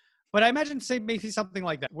 again. But I imagine, say, maybe something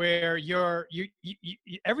like that, where you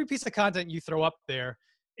every piece of content you throw up there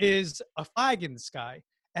is a flag in the sky.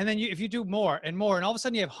 And then if you do more and more, and all of a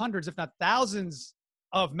sudden you have hundreds, if not thousands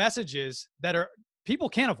of messages that are, people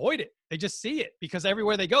can't avoid it. They just see it because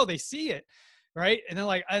everywhere they go, they see it, right? And then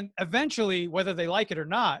like, and eventually, whether they like it or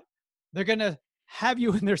not, they're going to have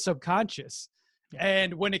you in their subconscious. Yeah.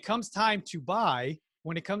 And when it comes time to buy,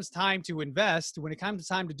 when it comes time to invest, when it comes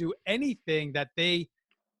time to do anything that they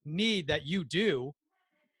need that you do,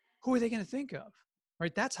 who are they going to think of?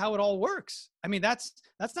 Right? That's how it all works. I mean, that's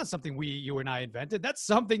not something you and I invented. That's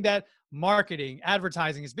something that marketing,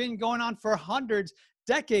 advertising has been going on for hundreds,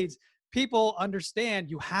 decades. People understand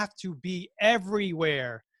you have to be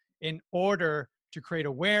everywhere in order to create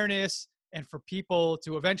awareness and for people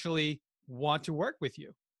to eventually want to work with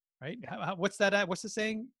you, right? What's that? What's the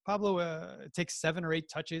saying, Pablo? It takes 7 or 8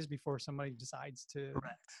 touches before somebody decides to.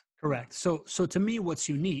 Correct. So to me, what's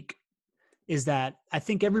unique is that I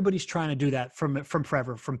think everybody's trying to do that from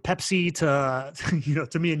forever, from Pepsi to,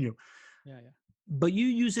 to me and you. Yeah. But you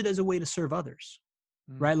use it as a way to serve others,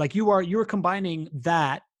 right? Like you're combining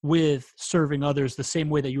that with serving others the same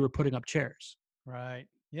way that you were putting up chairs. Right.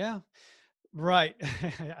 Yeah. Right.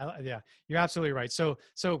 Yeah, you're absolutely right. So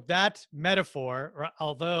that metaphor,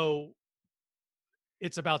 although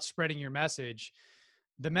it's about spreading your message,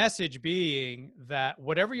 the message being that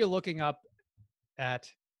whatever you're looking up at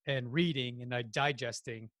and reading and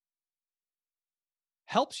digesting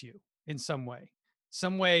helps you in some way.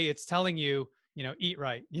 Some way it's telling you, eat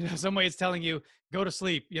right. Some way it's telling you, go to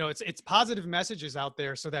sleep. It's positive messages out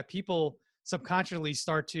there so that people subconsciously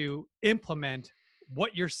start to implement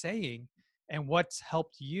what you're saying and what's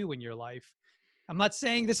helped you in your life. I'm not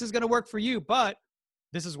saying this is going to work for you, but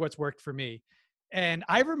this is what's worked for me. And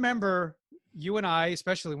I remember you and I,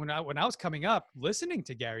 especially when I was coming up, listening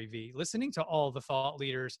to Gary Vee, listening to all the thought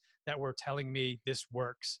leaders that were telling me this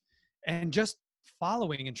works, and just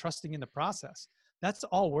following and trusting in the process. That's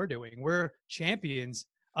all we're doing. We're champions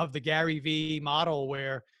of the Gary Vee model,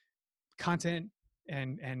 where content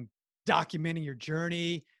and documenting your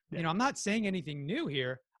journey. Yeah. I'm not saying anything new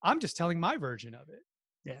here. I'm just telling my version of it.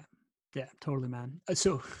 Yeah, totally, man.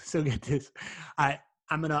 So get this.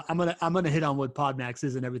 I'm gonna hit on what PodMax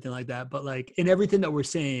is and everything like that. But like in everything that we're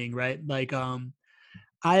saying, right? Like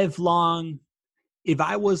if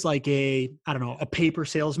I was like a paper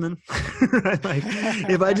salesman, right? Like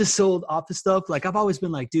if I just sold office stuff, like I've always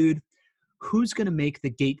been like, dude, who's going to make the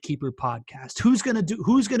Gatekeeper podcast? Who's going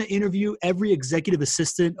to interview every executive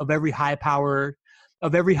assistant of every high power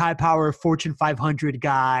Fortune 500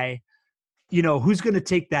 guy? who's going to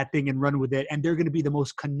take that thing and run with it, and they're going to be the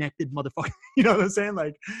most connected motherfucker. You know what I'm saying?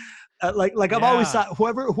 Like I've always thought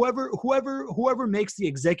whoever makes the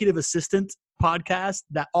executive assistant podcast,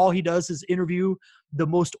 that all he does is interview the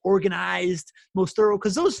most organized, most thorough,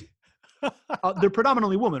 because those they're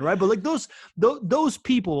predominantly women, right? But like those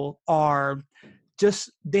people are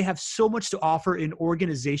just, they have so much to offer in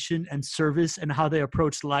organization and service and how they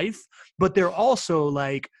approach life. But they're also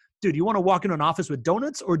like, dude, you want to walk into an office with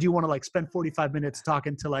donuts, or do you want to like spend 45 minutes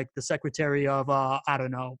talking to like the secretary of, I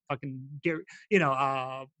don't know, fucking Gary,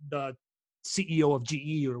 the CEO of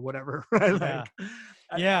GE or whatever, right?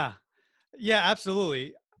 Yeah. Yeah,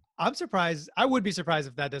 absolutely. I'm surprised. I would be surprised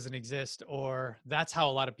if that doesn't exist, or that's how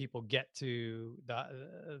a lot of people get to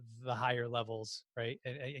the higher levels, right?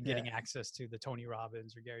 And getting access to the Tony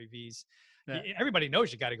Robbins or Gary V's. Yeah. Everybody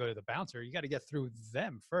knows you got to go to the bouncer. You got to get through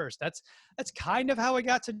them first. That's kind of how I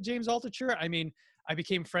got to James Altucher. I mean, I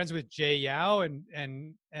became friends with Jay Yao,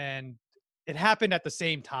 and it happened at the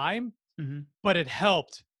same time, but it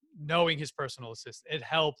helped knowing his personal assistant. It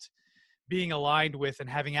helped being aligned with and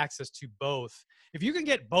having access to both. If you can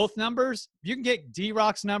get both numbers, if you can get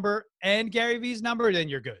D-Rock's number and Gary V's number, then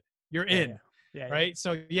you're good. You're in, right?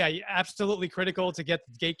 So absolutely critical to get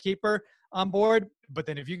the gatekeeper on board. But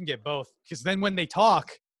then if you can get both, because then when they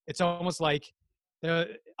talk, it's almost like,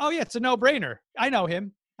 it's a no-brainer. I know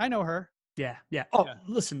him. I know her. Yeah. Oh,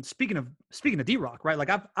 listen, speaking of D-Rock, right? Like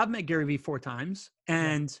I've met Gary Vee 4 times,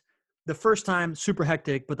 and the first time super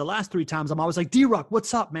hectic, but the last 3 times I'm always like, D-Rock,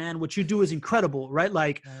 what's up, man? What you do is incredible, right?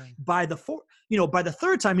 Like by the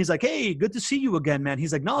 3rd time, he's like, hey, good to see you again, man.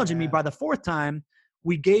 He's acknowledging me. By the 4th time,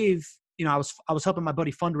 we gave, I was helping my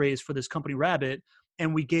buddy fundraise for this company Rabbit,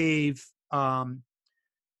 and we gave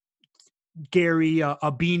Gary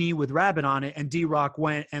a beanie with Rabbit on it, and D-Rock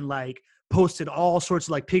went and like posted all sorts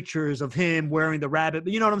of like pictures of him wearing the Rabbit.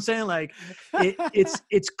 But you know what I'm saying? Like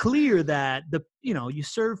it's clear that you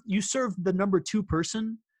serve the number 2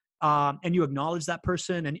 person, and you acknowledge that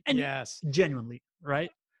person, and yes, genuinely, right?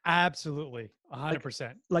 Absolutely.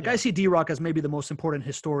 100%. Like I see D-Rock as maybe the most important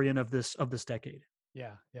historian of this decade.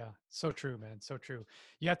 Yeah. So true, man. So true.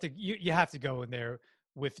 You have to go in there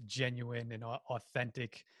with genuine and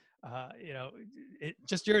authentic,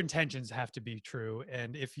 just your intentions have to be true.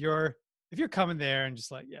 And if you're coming there and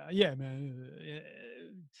just like, yeah, man,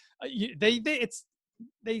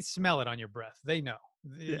 they smell it on your breath. They know,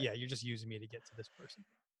 you're just using me to get to this person.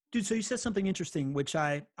 Dude, so you said something interesting, which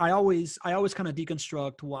I always kind of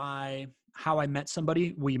deconstruct how I met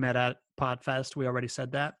somebody. We met at PodFest. We already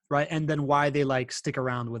said that, right? And then why they like stick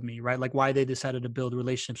around with me, right? Like why they decided to build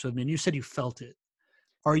relationships with me. And you said you felt it.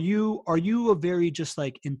 Are you a very just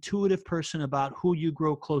like intuitive person about who you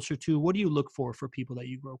grow closer to? What do you look for people that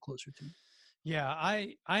you grow closer to? Yeah,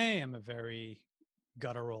 I am a very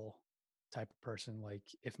guttural type of person. Like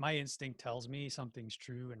if my instinct tells me something's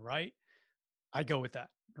true and right, I go with that.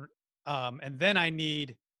 And then I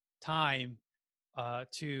need time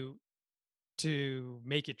to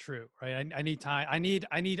make it true, right? I need time. I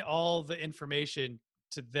need all the information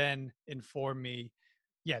to then inform me.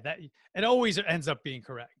 Yeah, that it always ends up being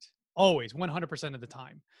correct. Always, 100% of the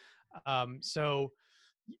time. So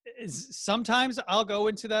sometimes I'll go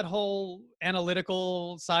into that whole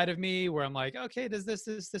analytical side of me where I'm like, okay, does this.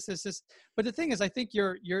 But the thing is, I think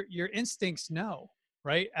your instincts know,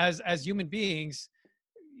 right? As human beings,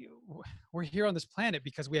 we're here on this planet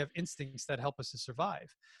because we have instincts that help us to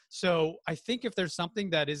survive. So I think if there's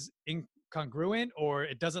something that is incongruent or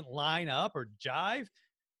it doesn't line up or jive,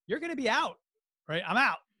 you're going to be out, right? I'm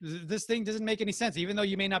out. This thing doesn't make any sense. Even though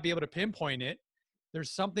you may not be able to pinpoint it,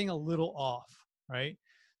 there's something a little off, right?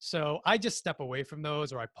 So I just step away from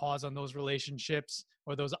those, or I pause on those relationships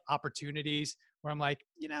or those opportunities where I'm like,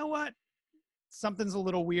 you know what? Something's a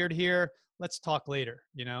little weird here. Let's talk later,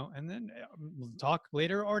 and then talk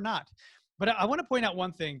later or not. But I want to point out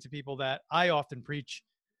one thing to people that I often preach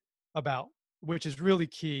about, which is really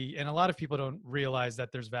key. And a lot of people don't realize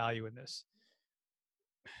that there's value in this.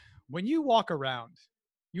 When you walk around,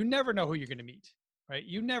 you never know who you're going to meet, right?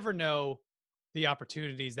 You never know the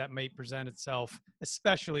opportunities that may present itself,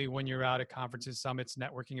 especially when you're out at conferences, summits,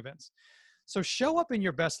 networking events. So show up in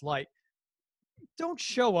your best light. Don't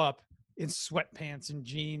show up in sweatpants and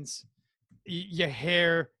jeans. Your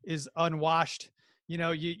hair is unwashed.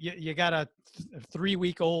 You got a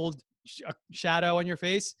 3-week-old shadow on your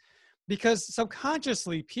face, because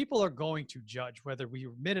subconsciously people are going to judge whether we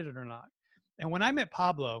admit it or not. And when I met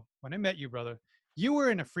Pablo, when I met you, brother, you were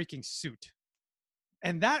in a freaking suit.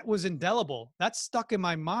 And that was indelible. That stuck in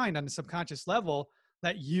my mind on the subconscious level,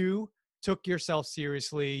 that you took yourself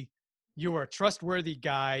seriously. You were a trustworthy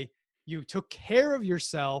guy. You took care of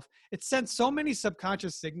yourself. It sent so many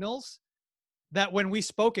subconscious signals that when we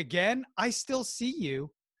spoke again, I still see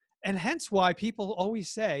you. And hence why people always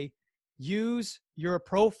say, use your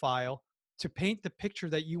profile to paint the picture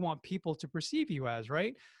that you want people to perceive you as,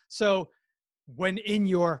 right? So when in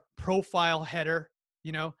your profile header,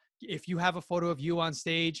 you know, if you have a photo of you on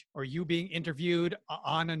stage or you being interviewed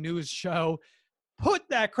on a news show, put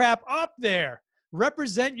that crap up there.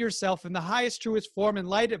 Represent yourself in the highest, truest form in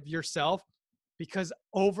light of yourself, because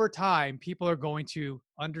over time, people are going to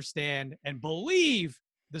understand and believe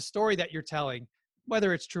the story that you're telling,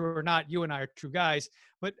 whether it's true or not. You and I are true guys.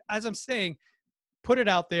 But as I'm saying, put it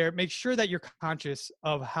out there. Make sure that you're conscious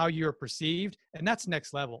of how you're perceived. And that's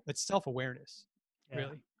next level. It's self-awareness,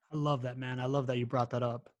 really. I love that, man. I love that you brought that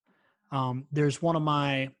up. There's one of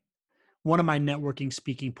my networking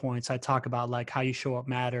speaking points. I talk about like how you show up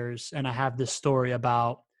matters. And I have this story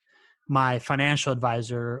about my financial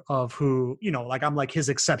advisor of who, you know, like I'm like his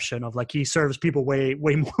exception of like, he serves people way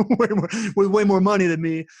more, with way more money than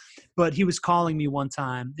me. But he was calling me one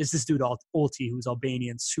time. It's this dude, Olti, who's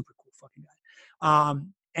Albanian, super cool fucking guy.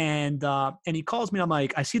 And he calls me. I'm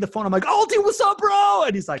like, I see the phone. I'm like, Olti, what's up, bro?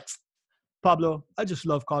 And he's like, Pablo, I just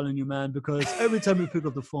love calling you, man, because every time you pick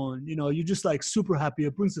up the phone, you know, you're just like super happy.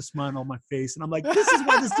 It brings a smile on my face. And I'm like, this is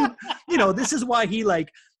why this dude, you know, this is why he like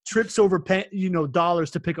trips over, dollars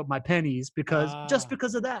to pick up my pennies, because just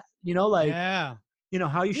because of that, you know, like, you know,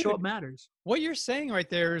 how you show up matters. What you're saying right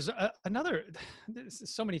there is there's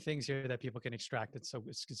so many things here that people can extract. It's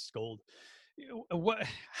gold.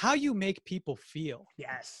 How you make people feel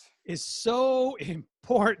is so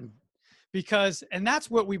important. Because, and that's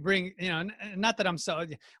what we bring, you know, not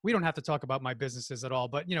that we don't have to talk about my businesses at all,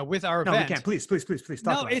 but, you know, with our event. No, we can't. Please talk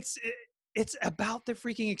about it. It's about the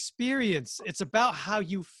freaking experience. It's about how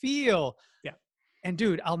you feel. Yeah. And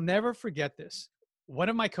dude, I'll never forget this. One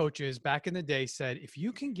of my coaches back in the day said, if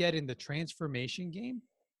you can get in the transformation game,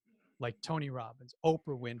 like Tony Robbins,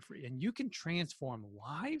 Oprah Winfrey, and you can transform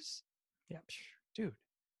lives, dude,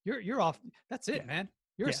 you're off. That's it, man.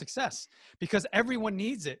 You're a success, because everyone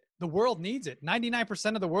needs it. The world needs it.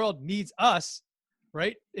 99% of the world needs us,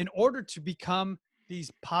 right? In order to become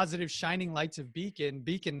these positive shining lights of beacon,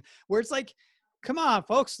 where it's like, come on,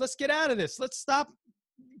 folks, let's get out of this. Let's stop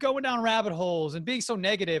going down rabbit holes and being so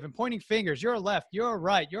negative and pointing fingers. You're a left, you're a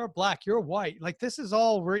right, you're a black, you're a white. Like, this is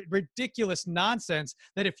all ridiculous nonsense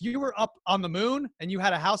that if you were up on the moon and you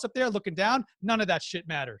had a house up there looking down, none of that shit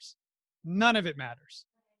matters. None of it matters.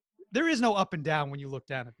 There is no up and down when you look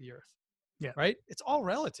down at the earth. Yeah. Right? It's all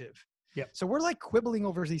relative. Yeah. So we're like quibbling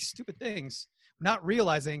over these stupid things, not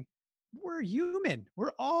realizing we're human.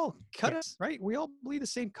 We're all cut us, right? We all bleed the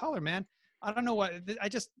same color, man. I don't know what, I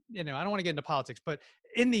just, you know, I don't want to get into politics, but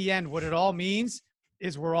in the end, what it all means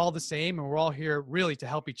is we're all the same, and we're all here really to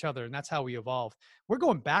help each other. And that's how we evolve. We're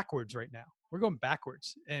going backwards right now. We're going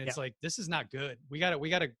backwards. And it's like, this is not good. We got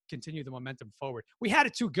to continue the momentum forward. We had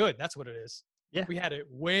it too good. That's what it is. Yeah. We had it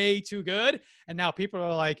way too good. And now people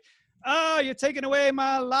are like, oh, you're taking away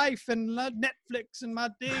my life and Netflix and my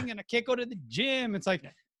thing, and I can't go to the gym. It's like,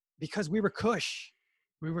 because we were cush.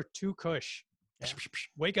 We were too cush. Yeah.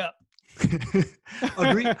 Wake up.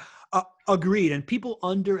 Agreed. And people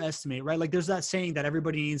underestimate, right? Like, there's that saying that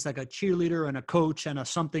everybody needs like a cheerleader and a coach and a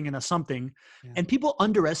something and a something. Yeah. And people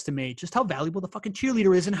underestimate just how valuable the fucking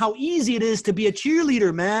cheerleader is and how easy it is to be a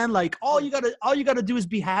cheerleader, man. Like, all you gotta do is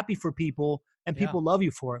be happy for people, and people love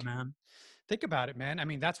you for it, man. Think about it, man. I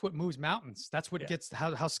mean, that's what moves mountains. That's what gets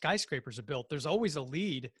how skyscrapers are built. There's always a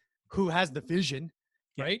lead who has the vision,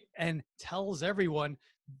 right? And tells everyone,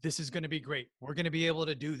 this is going to be great. We're going to be able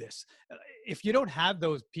to do this. If you don't have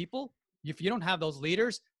those people, if you don't have those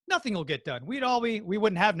leaders, nothing will get done. We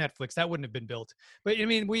wouldn't have Netflix. That wouldn't have been built. But I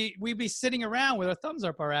mean, we'd be sitting around with our thumbs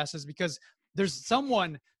up our asses because there's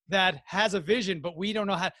someone that has a vision, but we don't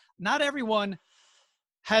know how. Not everyone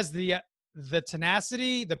has the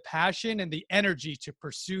tenacity, the passion, and the energy to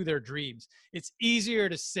pursue their dreams. It's easier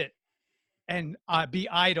to sit and be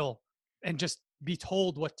idle and just be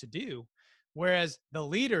told what to do. Whereas the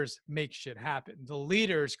leaders make shit happen. The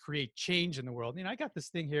leaders create change in the world. You know, I got this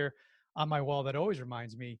thing here on my wall that always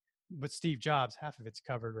reminds me with Steve Jobs. Half of it's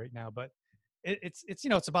covered right now, but it's you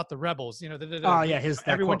know, it's about the rebels. You know,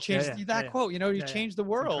 everyone changed that quote. You know, you change the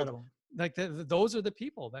world. Like those are the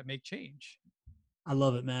people that make change. I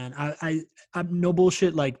love it, man. I'm no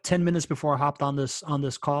bullshit. Like 10 minutes before I hopped on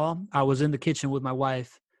this call, I was in the kitchen with my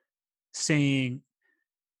wife saying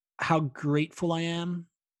how grateful I am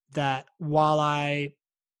that while I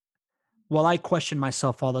question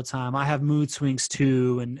myself all the time, I have mood swings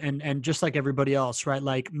too. And just like everybody else, right?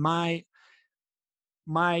 Like my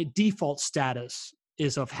default status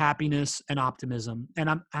is of happiness and optimism. And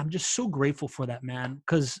I'm just so grateful for that, man.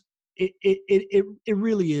 Cause it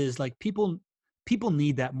really is like people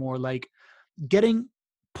need that more, like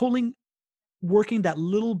pulling, working that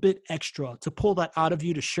little bit extra to pull that out of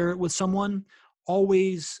you to share it with someone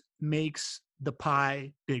always makes the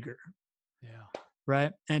pie bigger. Yeah.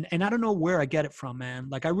 Right. And I don't know where I get it from, man.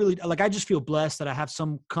 Like I just feel blessed that I have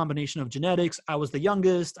some combination of genetics. I was the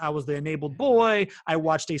youngest. I was the enabled boy. I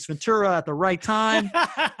watched Ace Ventura at the right time.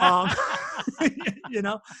 You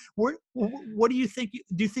know, what do you think?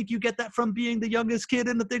 Do you think you get that from being the youngest kid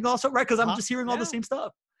in the thing also? Right. Cause I'm just hearing all the same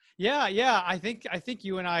stuff. Yeah. Yeah. I think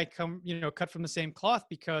you and I cut from the same cloth,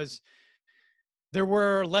 because there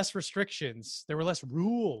were less restrictions. There were less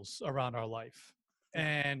rules around our life.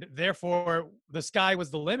 And therefore the sky was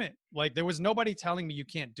the limit. Like there was nobody telling me you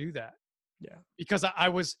can't do that. Yeah. Because I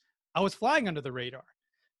was flying under the radar.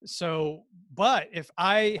 So, but if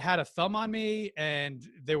I had a thumb on me and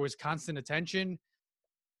there was constant attention,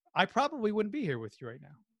 I probably wouldn't be here with you right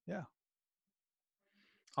now. Yeah.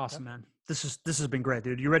 Awesome, man. This has been great,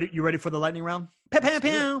 dude. You ready for the lightning round? Pew, pew,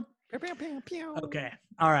 pew. Pew, pew, pew, pew. Okay.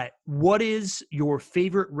 All right. What is your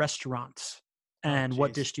favorite restaurant and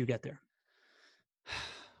what dish do you get there?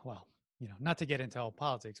 Well, not to get into all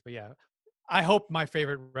politics, but yeah, I hope my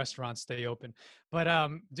favorite restaurants stay open. But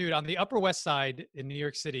dude, on the Upper West Side in New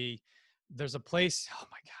York City, there's a place. Oh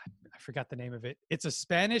my God, I forgot the name of it. It's a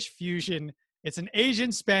Spanish fusion. It's an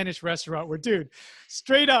Asian Spanish restaurant where, dude,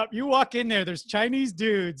 straight up, you walk in there, there's Chinese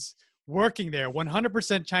dudes working there,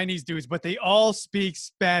 100% Chinese dudes, but they all speak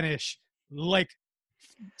Spanish. Like,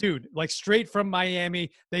 dude, like straight from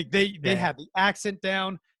Miami. They have the accent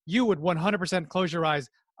down. You would 100% close your eyes.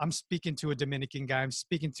 I'm speaking to a Dominican guy. I'm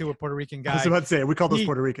speaking to a Puerto Rican guy. I was about to say, we call those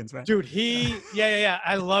Puerto Ricans, right? Dude, yeah.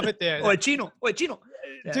 I love it there. Oye, chino.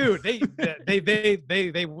 Yeah. Dude,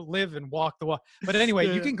 they live and walk the walk. But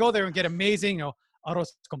anyway, you can go there and get amazing, arroz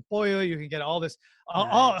con pollo. You can get all this. Nice.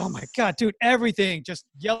 Oh my God, dude, everything. Just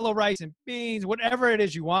yellow rice and beans, whatever it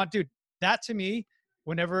is you want, dude. That to me,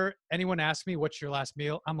 whenever anyone asks me what's your last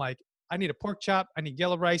meal, I'm like, I need a pork chop, I need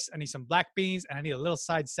yellow rice, I need some black beans, and I need a little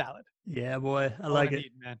side salad. Yeah, boy. I like it.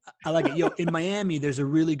 Man. I like it. Yo, in Miami, there's a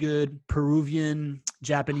really good Peruvian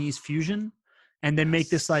Japanese fusion. And then make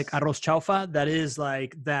this like arroz chaufa that is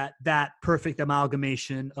like that perfect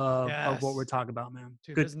amalgamation of what we're talking about, man.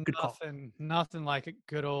 Dude, good there's nothing like a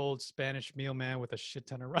good old Spanish meal, man, with a shit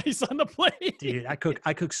ton of rice on the plate. Dude, I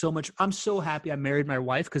cook so much. I'm so happy I married my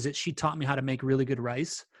wife because she taught me how to make really good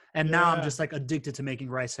rice. And now I'm just like addicted to making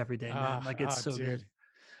rice every day, man. Like it's so good.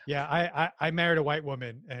 Yeah, I married a white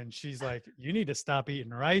woman, and she's like, you need to stop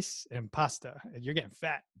eating rice and pasta, and you're getting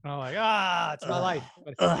fat. And I'm like, it's my life.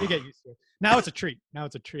 But you get used to it. Now it's a treat.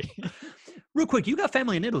 Real quick, you got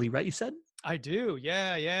family in Italy, right? You said? I do.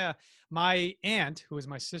 Yeah. My aunt, who is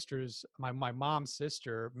my my mom's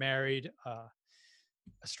sister, married a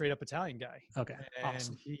straight up Italian guy. Okay. And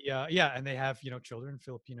awesome. and they have, children,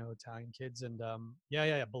 Filipino, Italian kids, and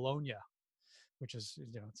Bologna, which is,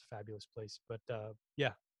 it's a fabulous place. But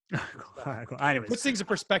yeah. All right, cool. Anyways. Puts things in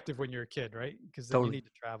perspective when you're a kid, right? Because then you need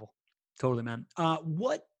to travel. Totally, man.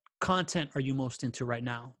 What content are you most into right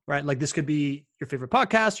now? Right? Like this could be your favorite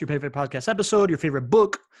podcast, your favorite podcast episode, your favorite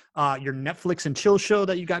book, your Netflix and chill show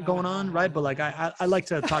that you got going on, right? But like I like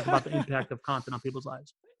to talk about the impact of content on people's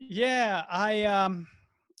lives. Yeah,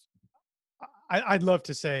 I'd love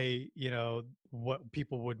to say, what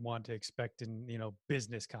people would want to expect in,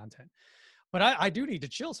 business content. But I do need to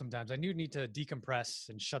chill sometimes. I do need to decompress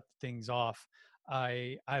and shut things off.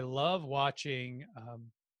 I love watching,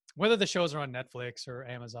 whether the shows are on Netflix or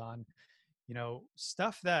Amazon,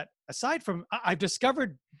 stuff that, aside from, I've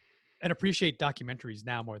discovered and appreciate documentaries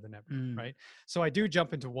now more than ever, right? So I do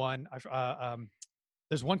jump into one.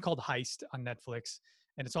 There's one called Heist on Netflix,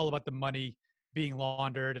 and it's all about the money being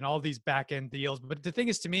laundered and all these back end deals. But the thing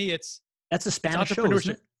is, to me, that's a Spanish show,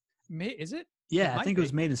 isn't it? Is it? Yeah, I think it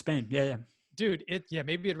was made in Spain. Yeah. Dude,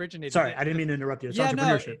 maybe it originated. Sorry, I didn't mean to interrupt you. It's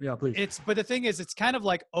entrepreneurship. Yeah, please. But the thing is, it's kind of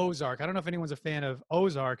like Ozark. I don't know if anyone's a fan of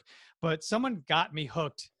Ozark, but someone got me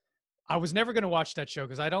hooked. I was never going to watch that show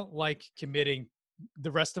because I don't like committing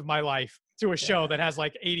the rest of my life to a show that has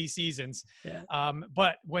like 80 seasons. Yeah.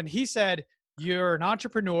 But when he said, you're an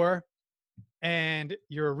entrepreneur and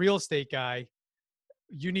you're a real estate guy,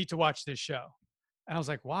 you need to watch this show. And I was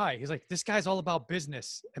like, why? He's like, this guy's all about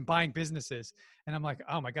business and buying businesses. And I'm like,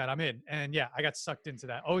 oh my God, I'm in. And yeah, I got sucked into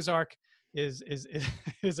that. Ozark is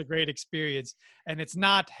a great experience, and it's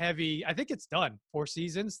not heavy. I think it's done 4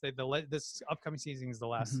 seasons. This upcoming season is the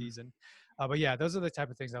last season. But yeah, those are the type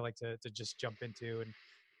of things I like to just jump into.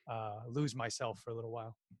 lose myself for a little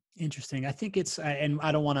while. Interesting. I think and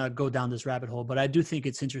I don't want to go down this rabbit hole, but I do think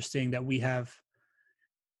it's interesting that we have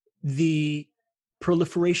the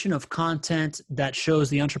proliferation of content that shows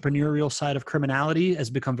the entrepreneurial side of criminality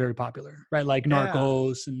has become very popular, right? Like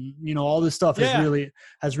Narcos and, all this stuff has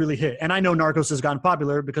really hit. And I know Narcos has gotten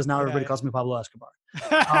popular because now everybody calls me Pablo Escobar.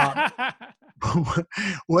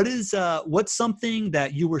 What's something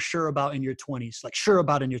that you were sure about in your 20s,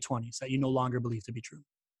 that you no longer believe to be true?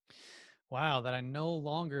 Wow, that I no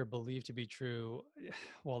longer believe to be true.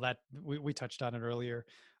 Well, that we touched on it earlier.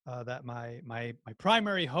 That my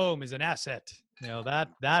primary home is an asset.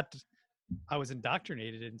 That I was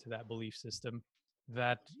indoctrinated into that belief system.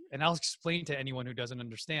 And I'll explain to anyone who doesn't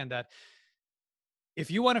understand that if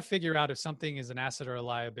you want to figure out if something is an asset or a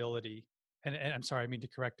liability, and I'm sorry, I mean to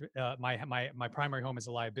correct, my primary home is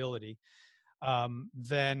a liability,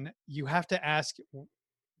 then you have to ask,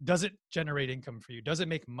 does it generate income for you? Does it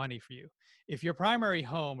make money for you? If your primary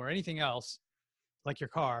home or anything else, like your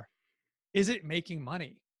car, is it making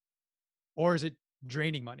money or is it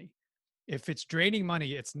draining money? If it's draining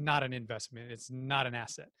money, it's not an investment. It's not an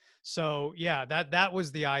asset. So yeah, that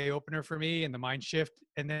was the eye opener for me and the mind shift.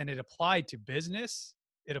 And then it applied to business.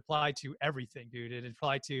 It applied to everything, dude. It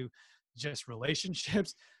applied to just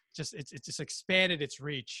relationships. It just expanded its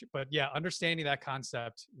reach. But yeah, understanding that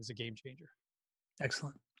concept is a game changer.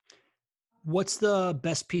 Excellent. What's the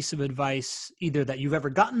best piece of advice either that you've ever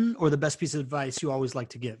gotten or the best piece of advice you always like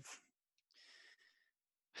to give?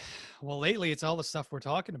 Well, lately it's all the stuff we're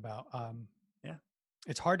talking about.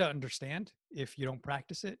 It's hard to understand if you don't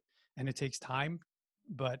practice it, and it takes time.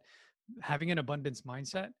 But having an abundance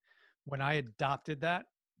mindset, when I adopted that,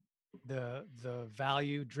 the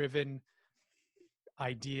value-driven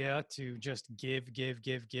idea to just give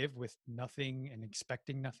with nothing and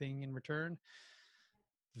expecting nothing in return,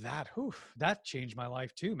 that changed my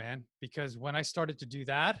life too, man. Because when I started to do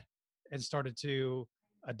that and started to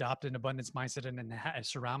adopt an abundance mindset and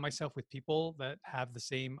surround myself with people that have the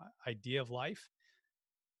same idea of life,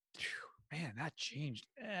 man, that changed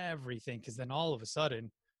everything. Because then all of a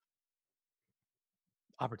sudden,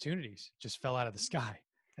 opportunities just fell out of the sky,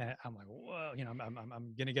 and I'm like, whoa,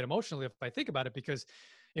 I'm gonna get emotional if I think about it, because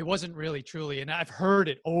it wasn't really truly, and I've heard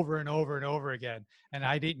it over and over and over again, and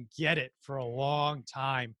I didn't get it for a long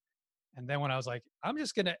time. And then when I was like, I'm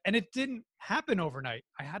just gonna, and it didn't happen overnight.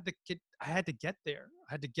 I had to get there.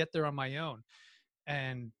 I had to get there on my own.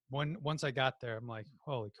 And once I got there, I'm like,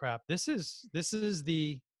 holy crap, this is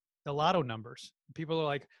the lotto numbers. People are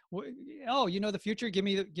like, oh, the future, give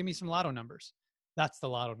me some lotto numbers. That's the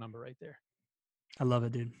lotto number right there. I love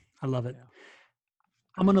it, dude. I love it. Yeah.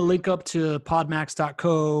 I'm going to link up to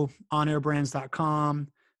podmax.co, onairbrands.com.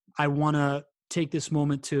 I want to take this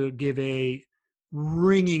moment to give a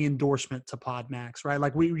ringing endorsement to PodMax, right?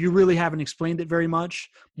 Like you really haven't explained it very much.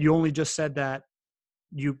 You only just said that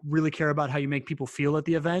you really care about how you make people feel at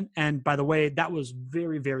the event. And by the way, that was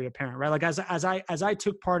very, very apparent, right? Like as I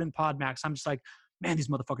took part in PodMax, I'm just like, man, these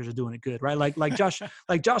motherfuckers are doing it good, right? Like Josh,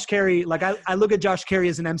 like Josh Carey, like I look at Josh Carey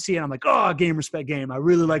as an MC and I'm like, oh, game, respect, game. I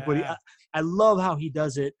really like what I love how he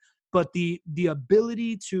does it. But the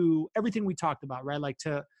ability to everything we talked about, right? Like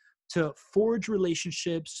to forge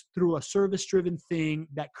relationships through a service-driven thing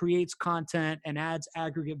that creates content and adds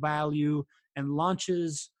aggregate value and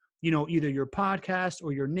launches, either your podcast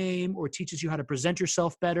or your name, or teaches you how to present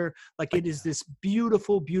yourself better. Like it is this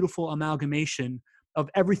beautiful, beautiful amalgamation of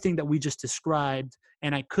everything that we just described,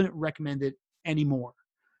 and I couldn't recommend it anymore.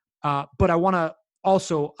 But I want to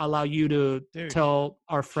also allow you to tell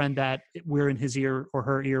our friend that we're in his ear or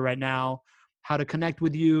her ear right now, how to connect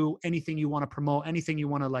with you, anything you want to promote, anything you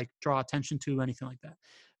want to like draw attention to, anything like that.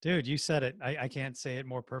 Dude, you said it. I can't say it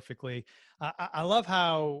more perfectly. I love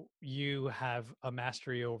how you have a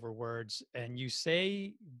mastery over words, and you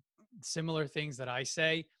say similar things that I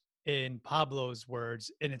say in Pablo's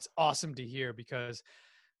words. And it's awesome to hear, because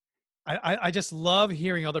I just love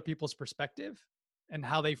hearing other people's perspective and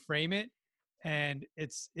how they frame it. And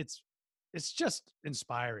it's just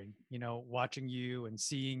inspiring, watching you and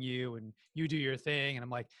seeing you and you do your thing. And I'm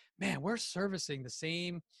like, man, we're servicing the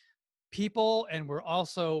same people, and we're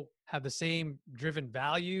also have the same driven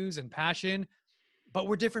values and passion, but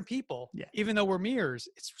we're different people, even though we're mirrors.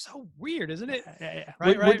 It's so weird, isn't it? Yeah.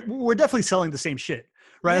 Right. We're definitely selling the same shit,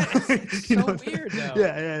 right? Yeah, it's so weird though.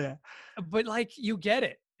 Yeah. But like, you get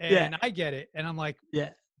it, and I get it, and I'm like,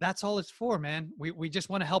 that's all it's for, man. We just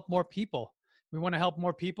want to help more people. We want to help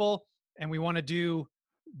more people, and we want to do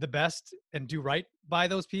the best and do right by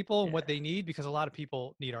those people and what they need, because a lot of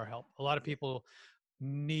people need our help. A lot of people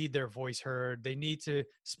need their voice heard. They need to,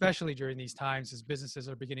 especially during these times as businesses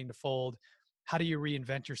are beginning to fold, How do you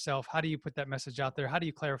reinvent yourself? How do you put that message out there? How do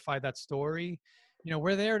you clarify that story?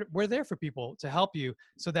 We're there for people to help you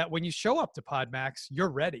so that when you show up to PodMax,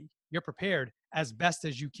 you're ready, you're prepared as best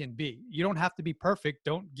as you can be. You don't have to be perfect.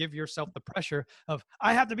 Don't give yourself the pressure of,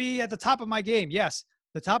 I have to be at the top of my game. Yes,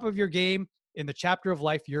 the top of your game in the chapter of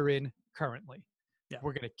life you're in currently. Yeah.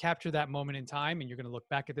 We're going to capture that moment in time, and you're going to look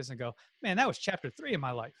back at this and go, man, that was chapter 3 of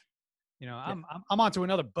my life. I'm on to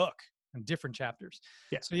another book and different chapters.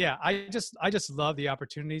 Yeah. So yeah, I just love the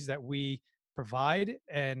opportunities that we provide,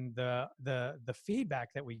 and the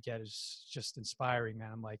feedback that we get is just inspiring, man.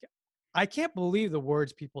 I'm like, I can't believe the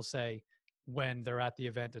words people say when they're at the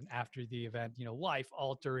event and after the event, life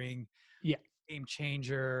altering, game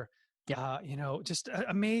changer, just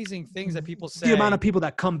amazing things that people say. The amount of people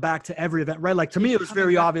that come back to every event, right? Like to me, it was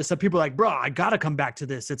very obvious that people are like, bro, I got to come back to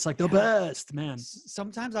this. It's like the best, man.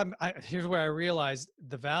 Sometimes here's where I realized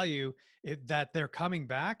the value that they're coming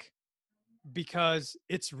back because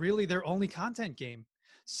it's really their only content game.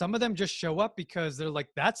 Some of them just show up because they're like,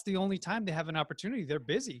 that's the only time they have an opportunity. They're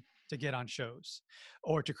busy to get on shows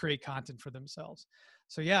or to create content for themselves.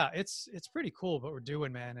 So yeah, it's pretty cool what we're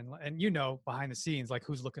doing, man. And behind the scenes, like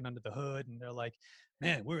who's looking under the hood, and they're like,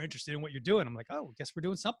 man, we're interested in what you're doing. I'm like, oh, guess we're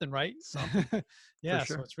doing something right. Yeah.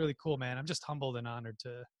 Sure. So it's really cool, man. I'm just humbled and honored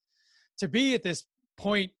to be at this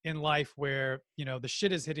point in life where, the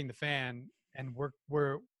shit is hitting the fan and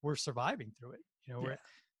we're surviving through it. We're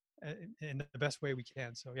in the best way we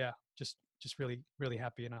can. So yeah, just really, really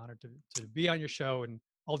happy and honored to be on your show and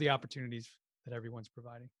all the opportunities that everyone's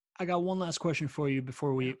providing. I got one last question for you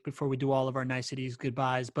before we do all of our niceties,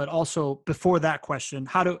 goodbyes, but also before that question,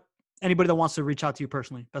 anybody that wants to reach out to you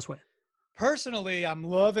personally, best way? Personally, I'm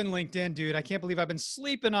loving LinkedIn, dude. I can't believe I've been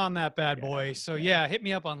sleeping on that bad boy. So yeah, hit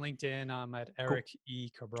me up on LinkedIn. I'm at Eric E.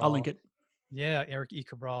 Cabral. I'll link it. Yeah, Eric E.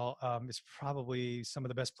 Cabral is probably some of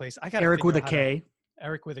the best place. I got Eric with a K.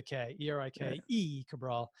 Eric with a K, E-R-I-K, E.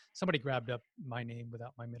 Cabral. Somebody grabbed up my name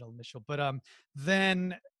without my middle initial. But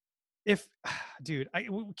then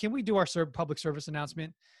can we do our public service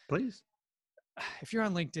announcement? Please. If you're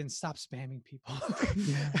on LinkedIn, stop spamming people.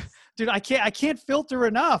 Dude, I can't filter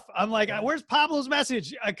enough. I'm like, where's Pablo's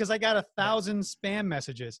message? Because I got 1,000 spam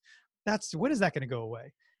messages. When is that going to go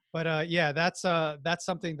away? But that's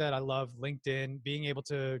something that I love. LinkedIn, being able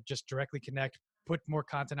to just directly connect, put more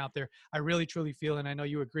content out there. I really truly feel, and I know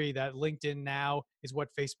you agree, that LinkedIn now is what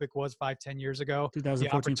Facebook was 5-10 years ago. 2014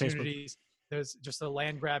 the opportunities. Facebook. There's just a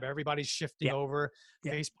land grab. Everybody's shifting over.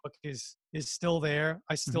 Yeah. Facebook is still there.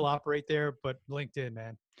 I still operate there, but LinkedIn,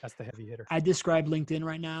 man, that's the heavy hitter. I describe LinkedIn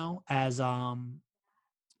right now as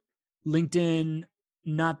LinkedIn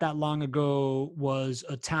not that long ago was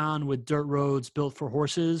a town with dirt roads built for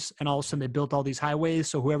horses, and all of a sudden they built all these highways.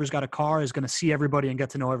 So whoever's got a car is going to see everybody and get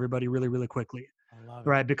to know everybody really, really quickly. I love it.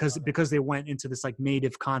 Right. Because they went into this like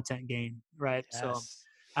native content game. Right. Yes. So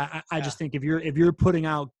I just think if you're putting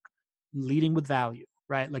out, leading with value,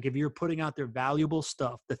 right? Like if you're putting out their valuable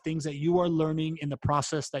stuff, the things that you are learning in the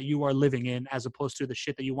process that you are living in, as opposed to the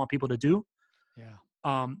shit that you want people to do.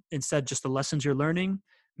 Yeah. Instead, just the lessons you're learning,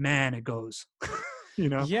 man, it goes,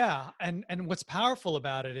 Yeah. And what's powerful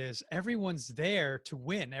about it is everyone's there to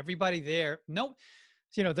win. Everybody there. No,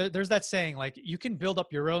 there's that saying, like, you can build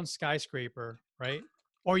up your own skyscraper, right?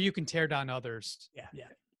 Or you can tear down others. Yeah.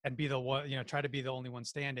 And be the one, try to be the only one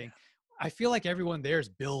standing. Yeah. I feel like everyone there is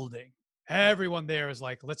building. Everyone there is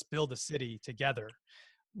like, let's build a city together.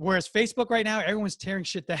 Whereas Facebook right now, everyone's tearing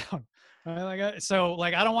shit down. Right?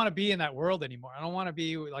 I don't want to be in that world anymore. I don't want to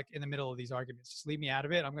be like in the middle of these arguments. Just leave me out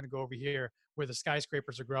of it. I'm going to go over here where the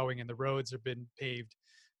skyscrapers are growing and the roads have been paved.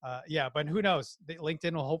 But who knows?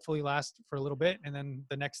 LinkedIn will hopefully last for a little bit. And then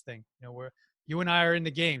the next thing, where you and I are in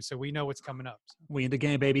the game, so we know what's coming up. We in the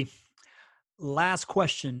game, baby. Last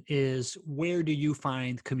question is, where do you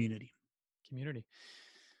find community? Community.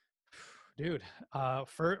 Dude,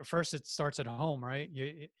 first it starts at home, right?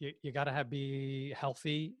 You got to be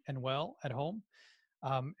healthy and well at home.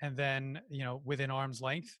 And then, within arm's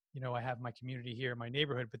length, I have my community here in my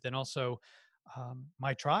neighborhood, but then also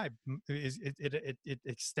my tribe it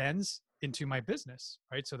extends into my business,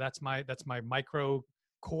 right? So that's my micro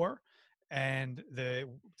core, and the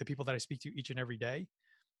people that I speak to each and every day.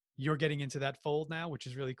 You're getting into that fold now, which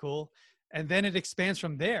is really cool. And then it expands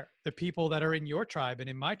from there. The people that are in your tribe and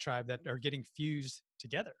in my tribe that are getting fused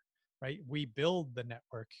together, right? We build the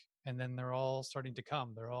network, and then they're all starting to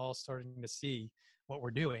come. They're all starting to see what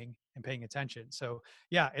we're doing and paying attention. So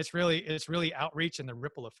yeah, it's really outreach and the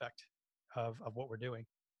ripple effect of what we're doing.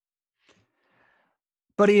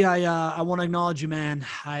 Buddy, I want to acknowledge you, man.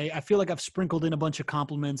 I feel like I've sprinkled in a bunch of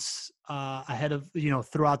compliments ahead of,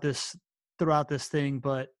 throughout this thing,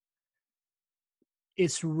 but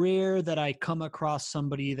it's rare that I come across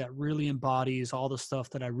somebody that really embodies all the stuff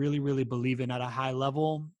that I really, really believe in at a high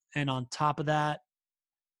level. And on top of that,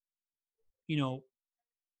 you know,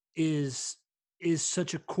 is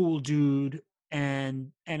such a cool dude.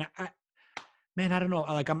 And man, I don't know.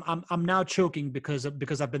 Like I'm now choking because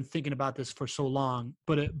I've been thinking about this for so long.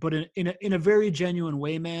 But in a very genuine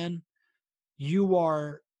way, man, you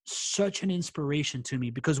are such an inspiration to me,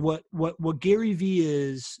 because what Gary Vee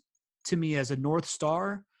is to me as a North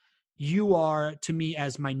Star, you are to me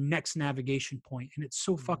as my next navigation point. And it's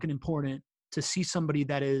so fucking important to see somebody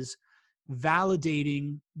that is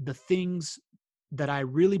validating the things that I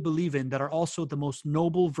really believe in, that are also the most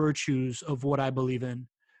noble virtues of what I believe in,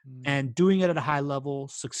 and doing it at a high level,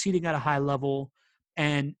 succeeding at a high level,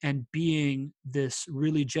 and being this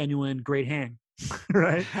really genuine great hang.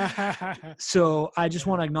 Right. So I just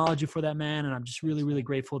want to acknowledge you for that, man. And I'm just really, really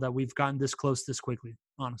grateful that we've gotten this close this quickly,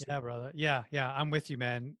 honestly. Yeah, brother. Yeah. I'm with you,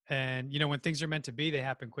 man. And when things are meant to be, they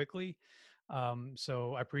happen quickly.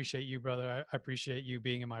 So I appreciate you, brother. I appreciate you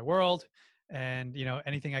being in my world, and,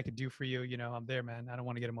 anything I could do for you, I'm there, man. I don't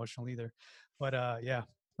want to get emotional either, but, yeah,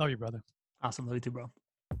 love you, brother. Awesome. Love you too, bro.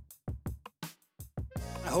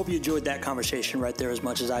 I hope you enjoyed that conversation right there as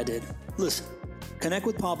much as I did. Listen, Connect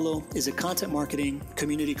with Pablo is a content marketing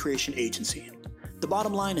community creation agency. The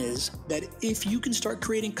bottom line is that if you can start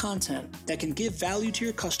creating content that can give value to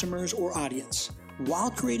your customers or audience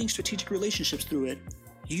while creating strategic relationships through it,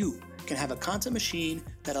 you can have a content machine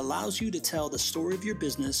that allows you to tell the story of your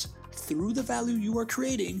business through the value you are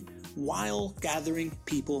creating while gathering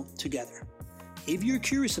people together. If you're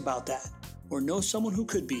curious about that or know someone who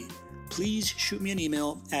could be, please shoot me an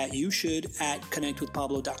email at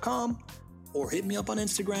youshould@connectwithpablo.com, or hit me up on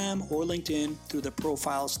Instagram or LinkedIn through the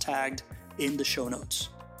profiles tagged in the show notes.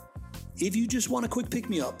 If you just want a quick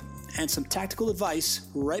pick-me-up and some tactical advice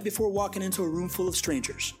right before walking into a room full of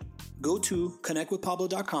strangers, go to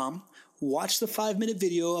connectwithpablo.com, watch the 5-minute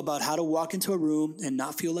video about how to walk into a room and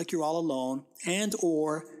not feel like you're all alone, and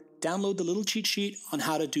or download the little cheat sheet on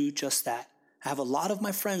how to do just that. I have a lot of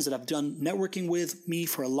my friends that have done networking with me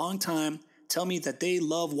for a long time tell me that they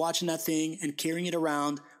love watching that thing and carrying it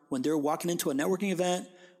around when they're walking into a networking event,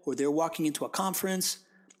 or they're walking into a conference,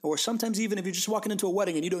 or sometimes even if you're just walking into a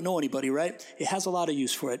wedding and you don't know anybody, right? It has a lot of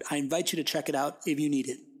use for it. I invite you to check it out if you need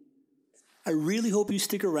it. I really hope you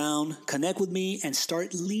stick around, connect with me, and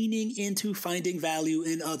start leaning into finding value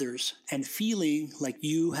in others and feeling like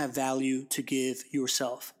you have value to give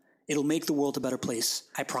yourself. It'll make the world a better place,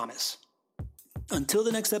 I promise. Until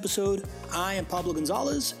the next episode, I am Pablo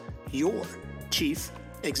Gonzalez, your Chief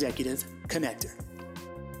Executive Connector.